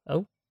up?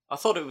 I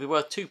thought it would be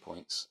worth 2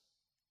 points.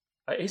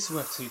 It is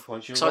worth 2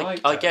 points. You're So right.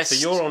 I Dan. guess So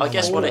you're on I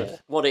guess 4.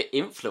 what it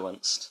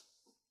influenced.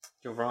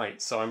 You're right.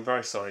 So I'm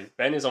very sorry.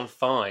 Ben is on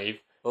 5.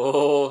 Oh,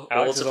 all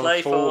Alex to is play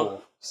on 4.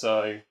 for.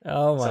 So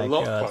Oh it's my a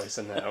lot god.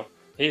 closer now.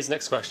 Here's the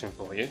next question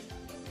for you.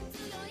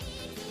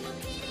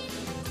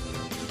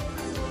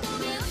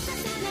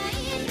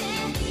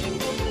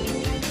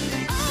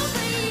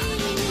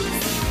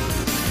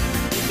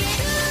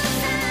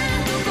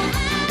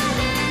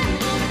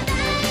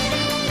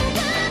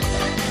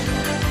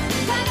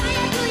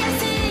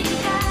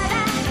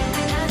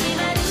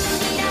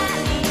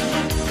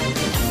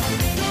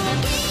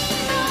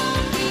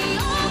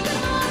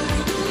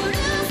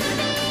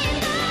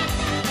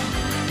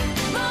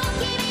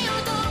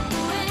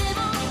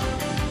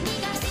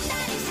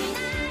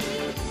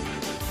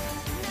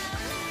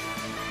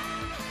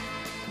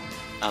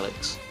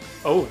 Alex.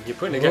 Oh, you're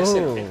putting a guess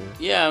in. Ooh.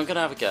 Yeah, I'm going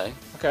to have a go.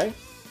 Okay.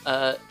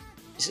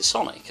 Is it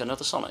Sonic?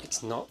 Another Sonic?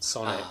 It's not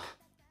Sonic. Ah.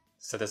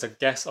 So there's a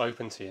guess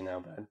open to you now,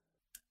 Ben.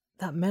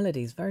 That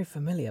melody is very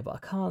familiar, but I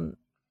can't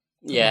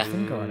Yeah.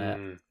 finger on it.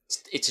 Mm.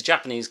 It's a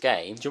Japanese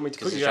game. Do you want me to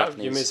 'cause put it's you out of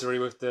Japanese. your misery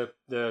with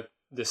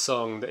the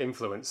song that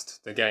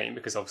influenced the game?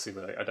 Because obviously,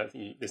 I don't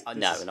think this. No,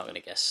 is- we're not going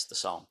to guess the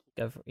song.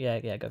 Go for yeah,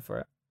 go for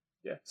it.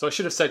 Yeah. So I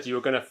should have said you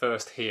were going to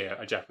first hear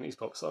a Japanese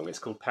pop song. It's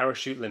called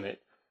Parachute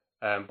Limit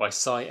by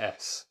Psy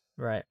S.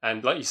 Right.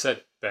 And like you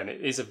said, Ben,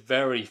 it is a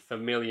very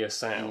familiar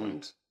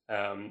sound.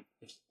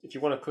 If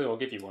you want a clue, I'll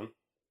give you one.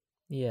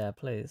 Yeah,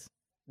 please.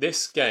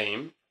 This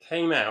game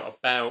came out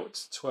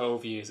about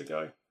 12 years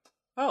ago.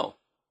 Oh,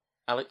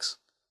 Alex,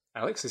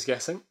 Alex is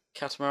guessing?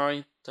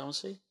 Katamari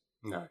Damacy?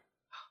 No. Which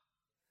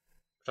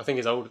I think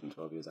is older than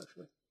 12 years,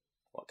 actually.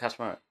 What,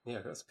 Katamari? Yeah,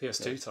 that's a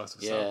PS2 title, so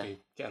Yeah, I'll be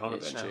getting on a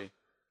It's bit now. true.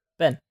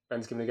 Ben.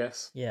 Ben's giving a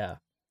guess. Yeah.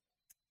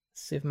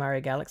 Super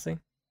Mario Galaxy.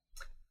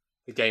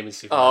 The game is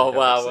Super Oh, Mario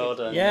wow, Galaxy. well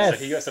done. Yes.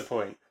 So he gets a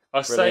point.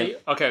 I'll Brilliant.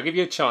 say, okay, I'll give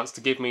you a chance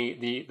to give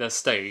me the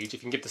stage. If you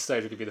can give the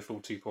stage, I'll give you the full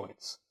 2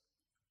 points.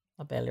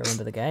 I barely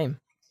remember the game.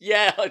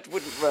 Yeah, I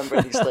wouldn't remember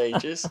any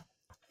stages.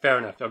 Fair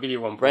enough. I'll give you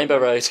 1 point. Rainbow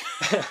Road.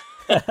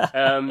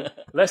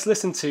 Let's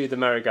listen to the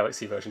Mario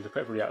Galaxy version to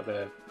put everybody out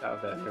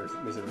of their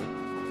misery.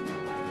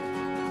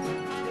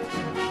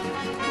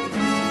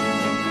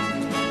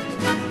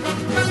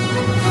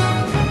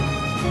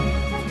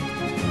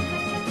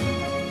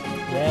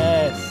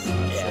 Yes.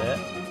 That's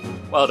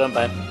it. Well done,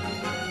 Ben.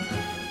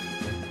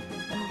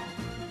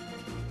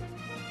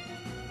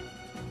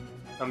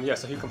 Yeah,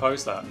 so who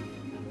composed that?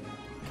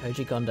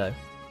 Koji Kondo.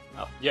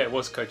 Yeah, it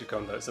was Koji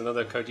Kondo. It's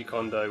another Koji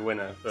Kondo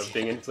winner for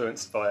being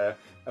influenced by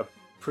a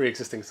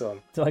pre-existing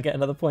song. Do I get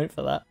another point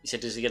for that? He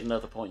said, does he get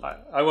another point?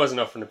 I wasn't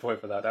offering a point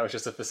for that. That was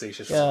just a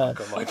facetious God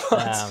remark on my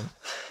part. damn.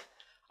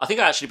 I think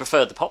I actually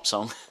preferred the pop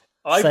song.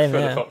 I Same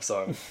prefer here. the pop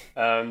song.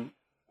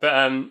 But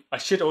I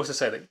should also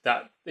say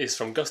that is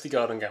from Gusty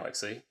Garden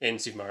Galaxy in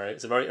Super Mario.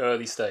 It's a very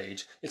early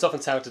stage. It's often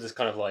touted as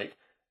kind of like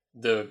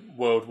the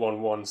World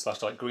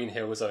 1-1 / like Green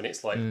Hill Zone.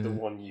 It's like the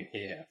one you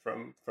hear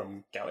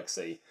from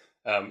Galaxy.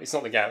 It's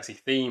not the Galaxy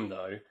theme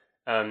though.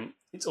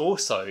 It's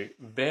also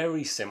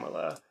very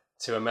similar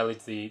to a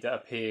melody that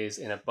appears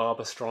in a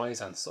Barbra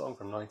Streisand song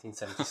from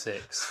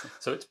 1976.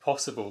 So it's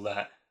possible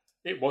that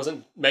it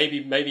wasn't.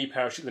 Maybe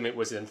Parachute Limit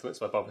was influenced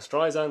by Barbra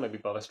Streisand. Maybe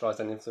Barbra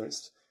Streisand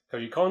influenced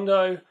Koji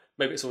Kondo.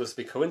 Maybe it's all just a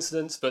big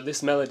coincidence. But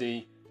this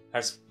melody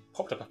has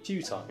popped up a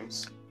few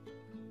times.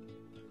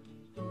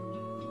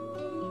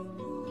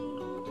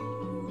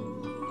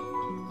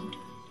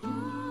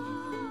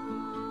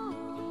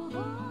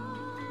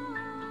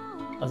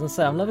 I was gonna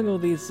say, I'm loving all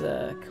these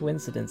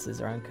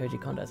coincidences around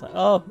Koji Kondo. It's like,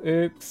 oh,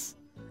 oops,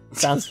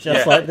 sounds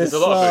just like this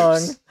there's a lot of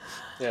song. oops.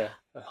 Yeah.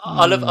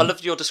 I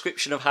loved your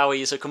description of how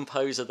he is a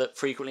composer that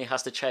frequently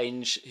has to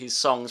change his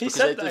songs He because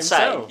said they're that the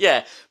same. himself.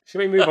 Yeah. Should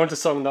we move on to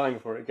song 9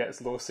 before it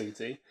gets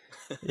lawsuity?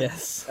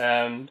 Yes.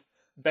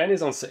 Ben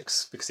is on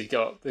 6 because he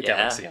got the Yeah.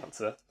 Galaxy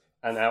answer,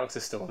 and Alex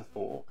is still on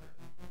 4.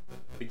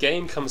 The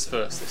game comes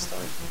first this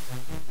time.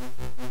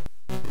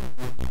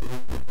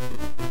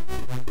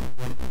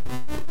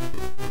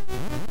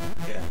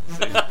 Yeah.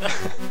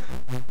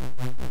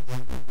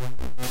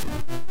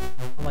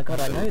 Oh my god,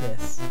 I know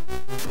this.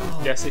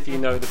 Guess if you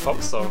know the pop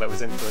song that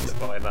was influenced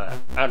by that,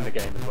 and the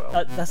game as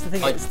well. That's the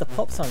thing. It's the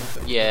pop song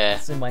Yeah.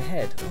 that's in my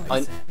head.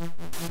 What is it?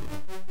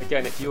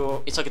 Again, if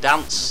you're It's like a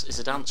dance. It's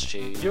a dance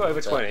tune. If you're over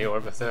 20 or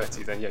over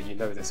 30, then yeah, you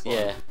know this one.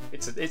 Yeah.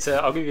 It's a.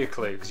 I'll give you a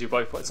clue because you're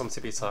both. It's on the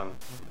tip of your tongue.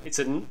 It's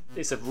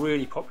a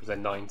really popular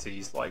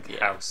 90s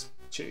house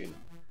tune.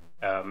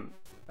 And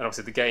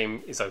obviously the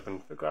game is open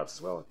for grabs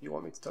as well. If you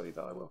want me to tell you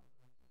that, I will.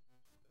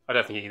 I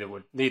don't think either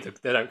would. Neither.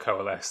 They don't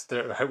coalesce.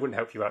 I wouldn't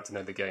help you out to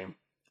know the game.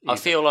 I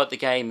feel like the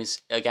game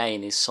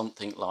is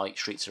something like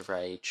Streets of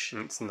Rage.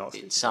 It's not.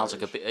 It sounds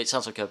like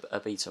a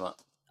beat 'em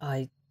up.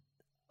 I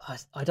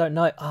don't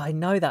know. I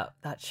know that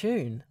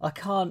tune. I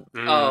can't.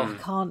 I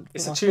can't.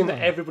 It's put a my tune that finger on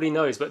it. everybody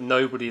knows, but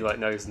nobody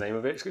knows the name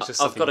of it. It's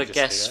just I've got a something you just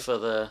guess hear.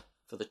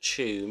 for the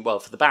tune. Well,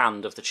 for the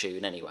band of the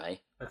tune,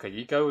 anyway. Okay,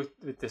 you go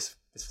with this.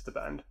 This for the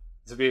band.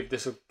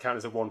 This will count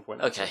as a 1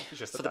 point. Okay. It's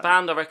just For the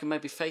band, I reckon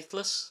maybe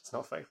Faithless. It's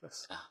not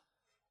Faithless. Ah.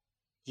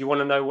 Do you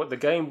want to know what the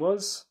game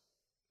was?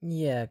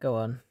 Yeah, go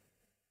on.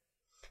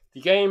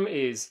 The game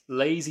is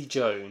Lazy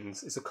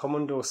Jones. It's a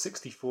Commodore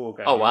 64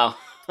 game. Oh wow.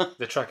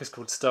 The track is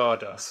called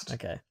Stardust.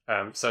 Okay.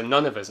 So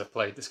none of us have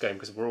played this game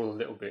because we're all a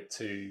little bit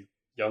too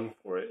young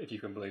for it, if you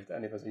can believe that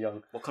any of us are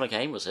young. What kind of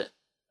game was it?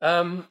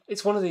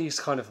 It's one of these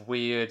kind of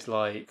weird,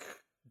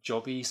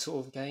 jobby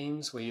sort of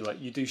games where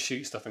you do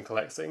shoot stuff and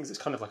collect things. It's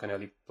kind of like an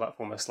early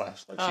platformer /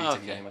 shooting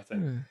okay. game, I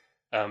think.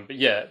 But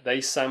yeah,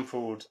 they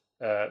sampled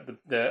a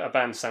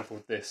band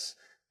sampled this,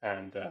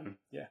 and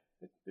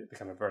it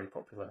became a very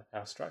popular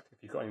house track. If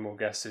you've got any more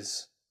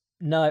guesses,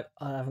 No,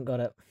 I haven't got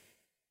it.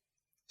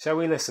 shall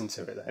we listen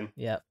to it then?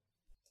 Yeah.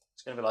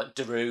 It's going to be like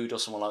Darude or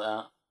something like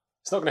that.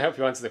 It's not going to help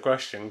you answer the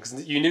question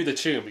because you knew the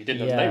tune, but you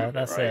didn't know the name Yeah, of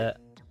that's it, right? it.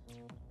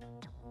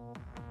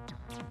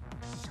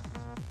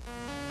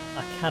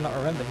 I cannot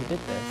remember who did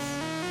this.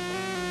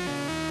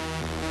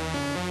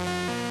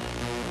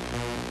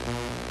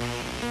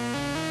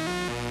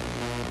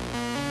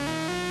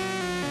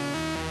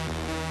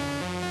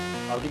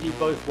 I'll give you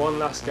both one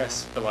last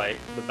guess for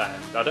the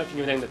band. I don't think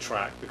you name the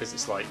track because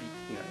it's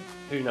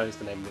who knows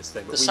the name of this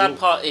thing. But The sad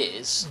part is,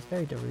 It's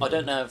very Darude. I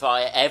don't know if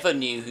I ever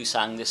knew who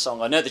sang this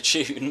song. I know the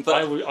tune, but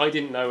I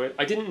didn't know it.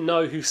 I didn't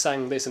know who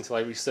sang this until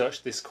I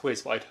researched this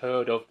quiz, but I'd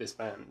heard of this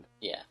band.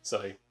 yeah.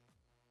 So,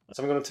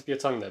 something on the tip of your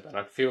tongue there, Ben.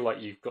 I feel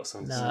like you've got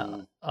something to say.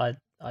 No, I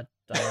don't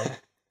know.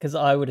 Because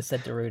I would have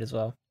said Darude as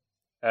well.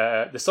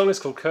 The song is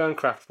called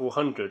Kerncraft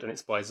 400 and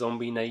it's by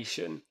Zombie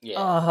Nation. Yeah.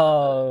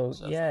 Oh,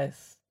 So-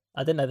 yes.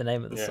 I didn't know the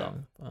name of the Yeah.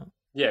 song. But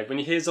Yeah, when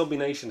you hear Zombie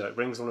Nation though, it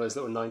rings one of those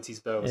little 90s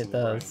bells it in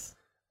your brain. does.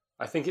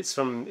 I think it's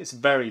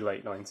very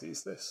late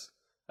 90s, this.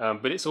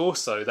 But it's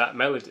also, that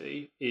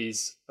melody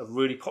is a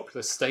really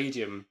popular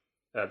stadium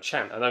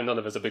chant. I know none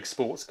of us are big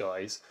sports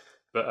guys,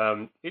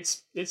 but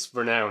it's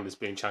renowned as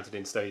being chanted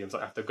in stadiums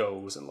after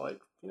goals and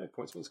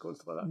points being scored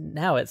and stuff like that.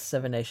 Now it's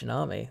Seven Nation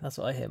Army. That's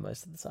what I hear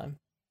most of the time.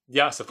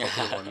 Yeah, that's a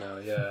popular one now,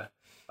 yeah.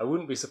 I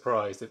wouldn't be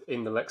surprised if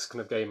in the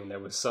lexicon of gaming there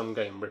was some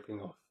game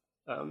ripping off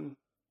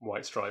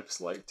White Stripes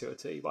to a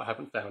T, but I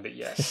haven't found it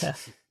yet. Yeah.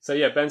 So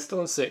yeah, Ben's still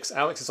on 6,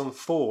 Alex is on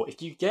 4.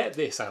 If you get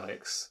this,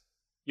 Alex,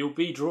 you'll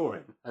be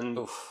drawing. And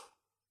Oof.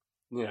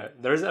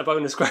 there isn't a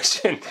bonus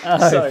question.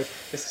 Oh. So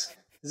this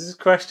is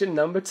question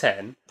number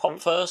 10. Pop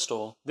first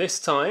or This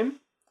time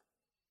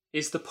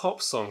is the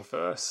pop song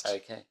first.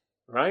 okay?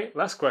 Right?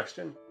 Last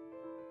question.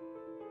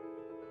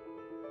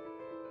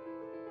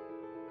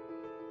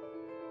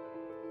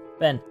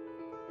 Ben,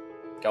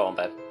 Go on,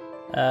 Ben.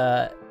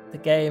 the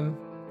game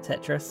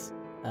Tetris.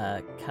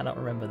 Cannot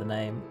remember the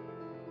name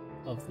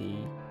of the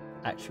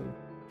actual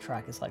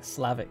track. It's like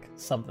Slavic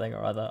something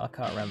or other. I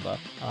can't remember.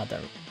 I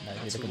don't know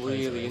who It's the composer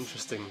really is.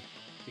 interesting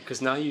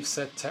because now you've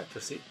said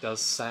Tetris, it does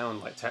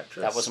sound like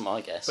Tetris. That wasn't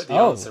my guess. But the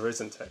Oh. answer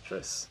isn't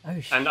Tetris. Oh,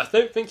 shit. And I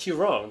don't think you're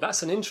wrong.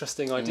 That's an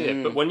interesting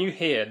idea. But when you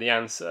hear the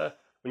answer,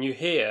 when you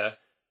hear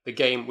the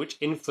game which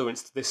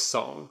influenced this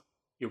song,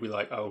 you'll be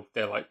like, oh,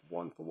 they're like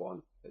 1 for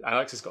 1.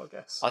 Alex has got a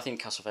guess. I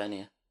think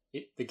Castlevania.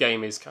 The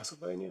game is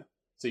Castlevania.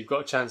 So you've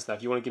got a chance now.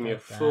 If you want to give me a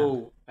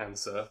full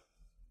answer,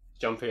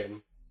 jump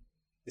in.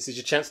 This is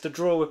your chance to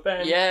draw with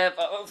Ben. Yeah,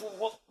 but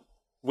what?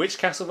 Which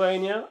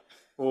Castlevania?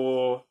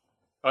 Or...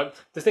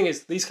 the thing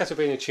is, these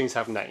Castlevania tunes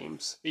have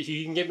names. If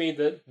you can give me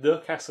the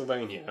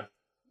Castlevania...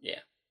 Yeah.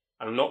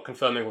 I'm not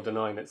confirming or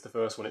denying it's the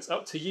first one. It's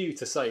up to you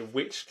to say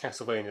which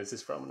Castlevania this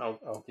is from, and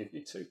I'll give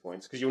you 2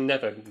 points, because you'll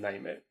never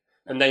name it.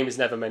 The name is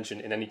never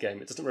mentioned in any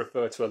game. It doesn't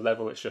refer to a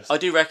level, it's just... I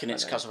do reckon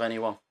it's Castlevania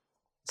 1.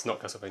 It's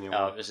not Castlevania 1.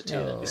 Oh, is it 2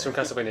 then? It's from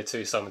Castlevania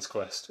 2, Simon's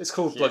Quest. It's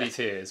called Bloody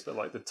Tears, but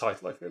like the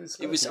title I feel is...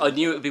 I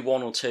knew it would be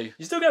 1 or 2.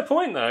 You still get a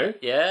point, though.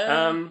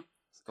 Yeah.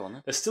 Go on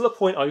then. There's still a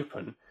point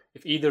open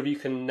if either of you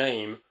can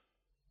name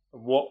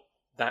what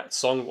that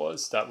song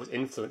was that was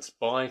influenced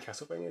by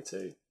Castlevania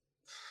 2.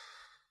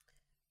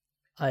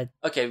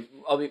 Okay,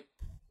 I mean,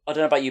 I don't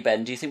know about you,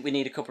 Ben. Do you think we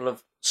need a couple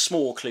of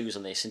small clues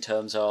on this in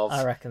terms of...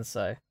 I reckon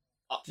so.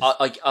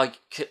 I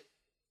could...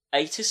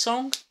 80s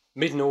song?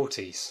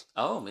 Mid-noughties.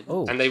 Oh, mid.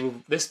 Ooh.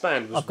 And this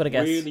band was I've got a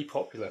guess. really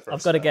popular for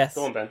I've got a guess.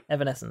 Go on, Ben.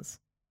 Evanescence.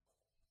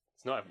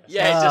 It's not Evanescence.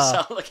 Yeah, it just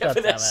Ah, sounds like God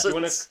damn it.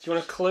 Evanescence. Do you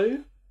want a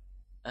clue?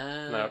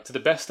 Now, to the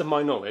best of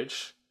my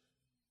knowledge,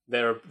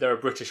 they're a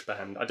British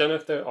band. I don't know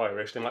if they're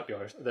Irish. They might be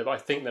Irish. I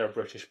think they're a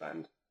British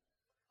band.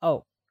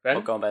 Oh, Ben?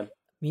 Oh, go on, Ben.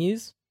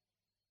 Muse?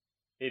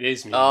 It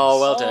is Muse. Oh,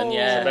 well done, So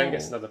yeah. Ben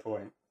gets another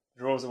point.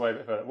 Draws away a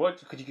bit further.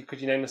 What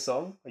could you name the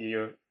song? Are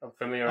you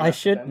familiar? I enough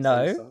should with Ben to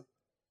name the know. song?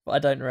 But I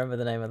don't remember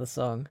the name of the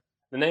song.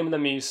 The name of the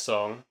Muse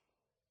song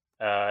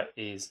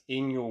is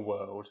 "In Your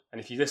World," and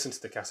if you listen to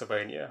the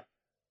Castlevania,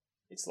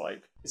 it's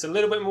a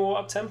little bit more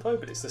up tempo,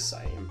 but it's the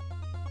same.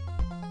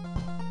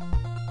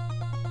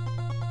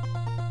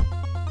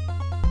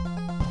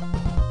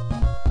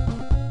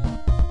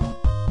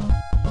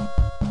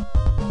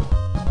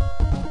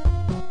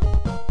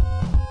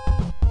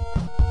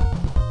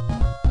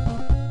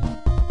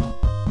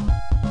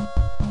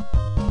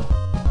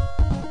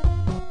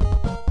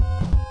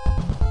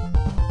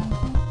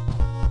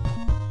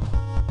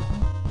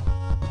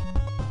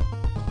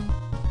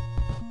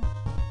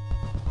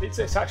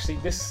 It's actually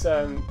this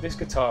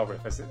guitar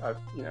riff, as the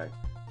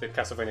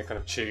Castlevania kind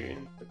of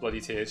tune, the Bloody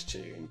Tears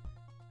tune,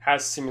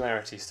 has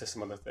similarities to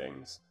some other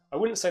things. I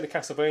wouldn't say the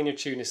Castlevania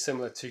tune is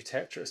similar to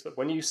Tetris, but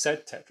when you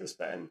said Tetris,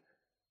 Ben,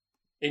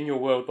 "In Your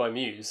World" by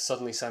Muse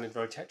suddenly sounded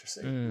very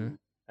Tetrisy.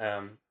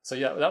 So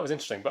yeah, that was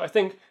interesting. But I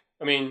think,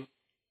 if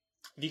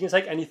you can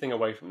take anything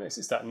away from this,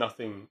 it's that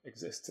nothing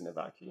exists in a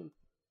vacuum.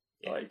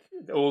 Yeah. Like,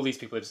 all these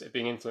people are just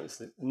being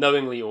influenced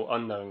knowingly or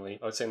unknowingly.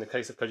 I would say in the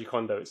case of Koji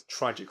Kondo, it's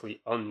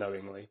tragically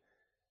unknowingly.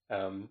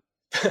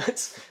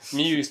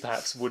 Muse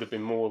perhaps would have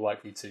been more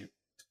likely to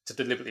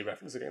deliberately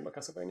reference a game like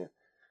Castlevania.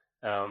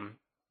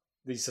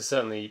 These are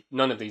certainly,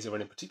 none of these are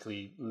in a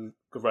particularly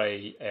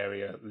grey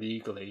area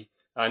legally.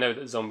 I know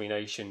that Zombie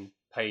Nation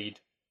paid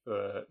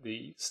for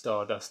the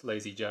Stardust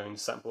Lazy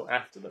Jones sample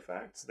after the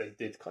fact. So they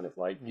did kind of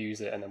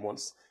use it, and then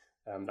once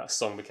that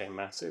song became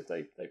massive,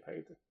 they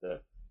paid the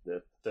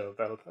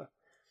developer.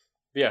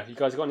 But yeah, you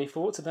guys got any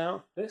thoughts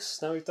about this?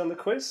 Now we've done the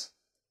quiz.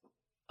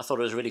 I thought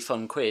it was a really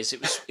fun quiz.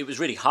 It was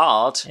really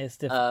hard. It's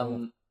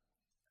difficult.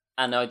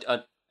 And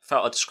I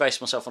felt I disgraced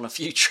myself on a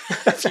few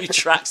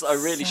tracks that I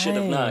really should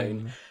have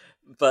known.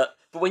 But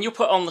when you're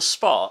put on the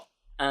spot,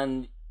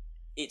 and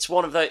it's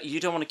one of the, you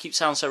don't want to keep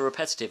sounding so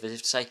repetitive as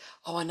if to say,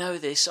 "Oh, I know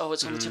this. Oh,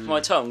 it's on the tip of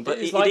my tongue." But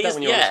it's like that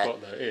when you're on the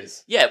spot, though. It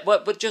is. Yeah,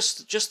 but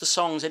just the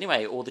songs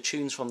anyway, or the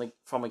tunes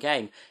from a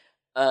game.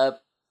 I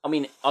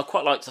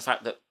quite liked the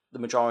fact that the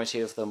majority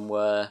of them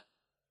were,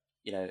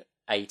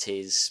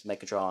 80s,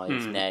 Mega Drive,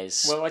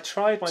 NES. Well, I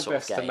tried my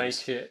best to games.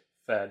 make it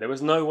fair. There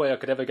was no way I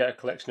could ever get a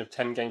collection of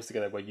 10 games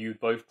together where you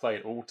both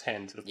played all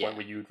 10 to the point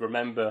where you would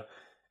remember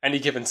any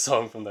given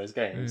song from those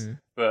games.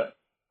 But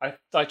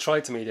I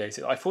tried to mediate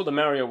it. I thought the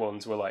Mario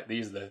ones were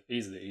these are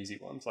the easy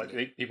ones.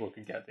 People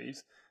could get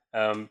these.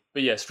 But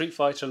yeah, Street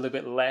Fighter a little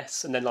bit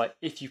less. And then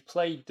if you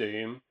played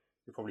Doom,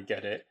 you'll probably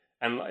get it.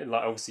 And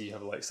obviously you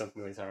have some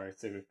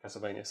familiarity with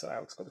Castlevania, so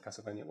Alex got the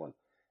Castlevania one.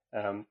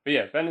 But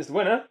yeah, Ben is the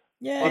winner.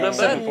 Yeah, Well done,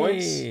 7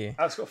 points.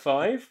 Alex got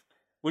 5.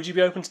 Would you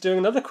be open to doing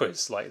another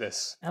quiz like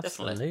this?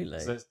 Absolutely.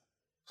 So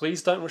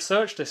please don't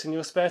research this in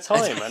your spare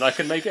time, and I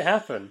can make it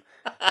happen.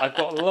 I've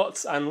got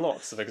lots and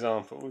lots of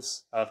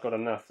examples. I've got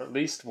enough for at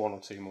least 1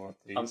 or 2 more of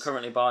these. I'm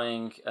currently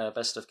buying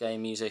Best of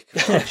Game Music on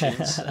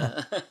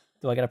iTunes.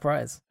 Do I get a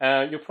prize?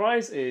 Your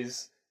prize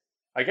is,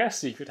 I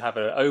guess you could have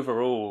an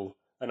overall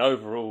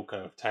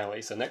kind of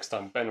tally. So next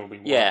time Ben will be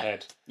one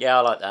ahead. Yeah, I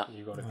like that.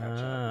 You got to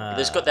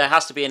catch up. There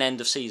has to be an end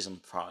of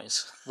season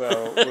prize.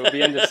 Well, it will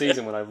be end of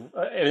season when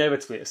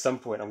inevitably at some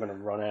point I'm going to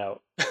run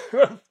out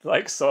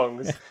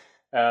songs.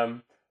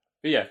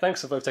 But yeah,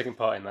 thanks for both taking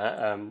part in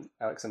that,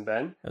 Alex and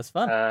Ben. It was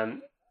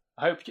fun.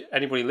 I hope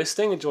anybody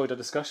listening enjoyed the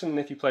discussion, and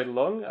if you played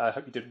along, I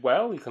hope you did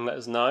well. You can let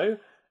us know.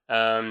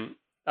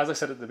 As I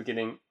said at the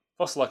beginning,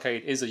 Fossil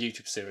Arcade is a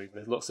YouTube series.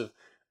 There's lots of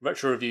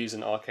retro reviews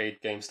and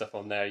arcade game stuff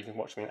on there. You can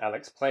watch me and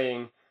Alex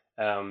playing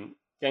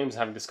games,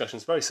 having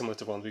discussions very similar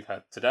to ones we've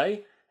had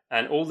today.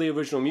 And all the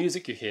original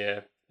music you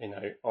hear,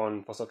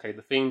 on Fossil Arcade,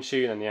 the theme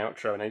tune and the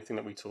outro and anything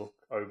that we talk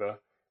over,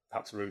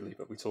 perhaps rudely,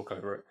 but we talk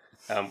over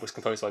it, was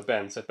composed by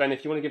Ben. So Ben,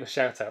 if you want to give a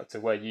shout out to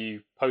where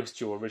you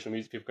post your original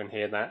music, people can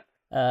hear that.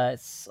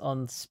 It's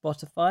on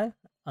Spotify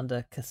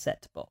under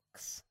Cassette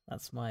Box.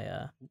 That's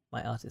my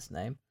my artist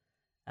name.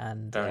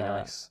 And Very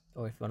nice.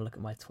 Or if you want to look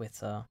at my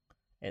Twitter,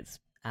 it's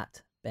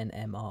at Ben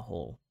M R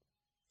Hall.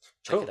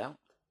 Check it out.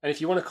 And if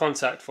you want to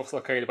contact Fossil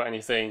Arcade about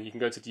anything, you can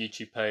go to the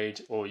YouTube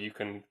page, or you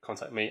can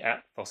contact me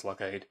at Fossil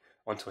Arcade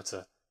on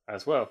Twitter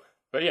as well.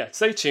 But yeah,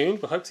 stay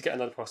tuned. We'll hope to get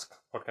another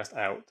podcast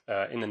out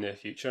in the near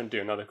future and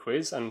do another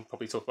quiz and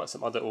probably talk about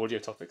some other audio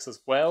topics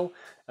as well,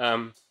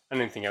 and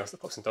anything else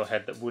that pops into our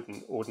head that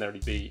wouldn't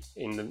ordinarily be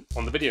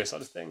on the video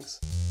side of things.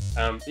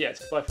 Yeah, it's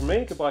goodbye from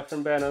me, goodbye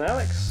from Ben and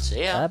Alex.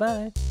 See ya.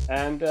 Bye bye.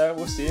 And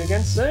we'll see you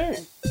again soon.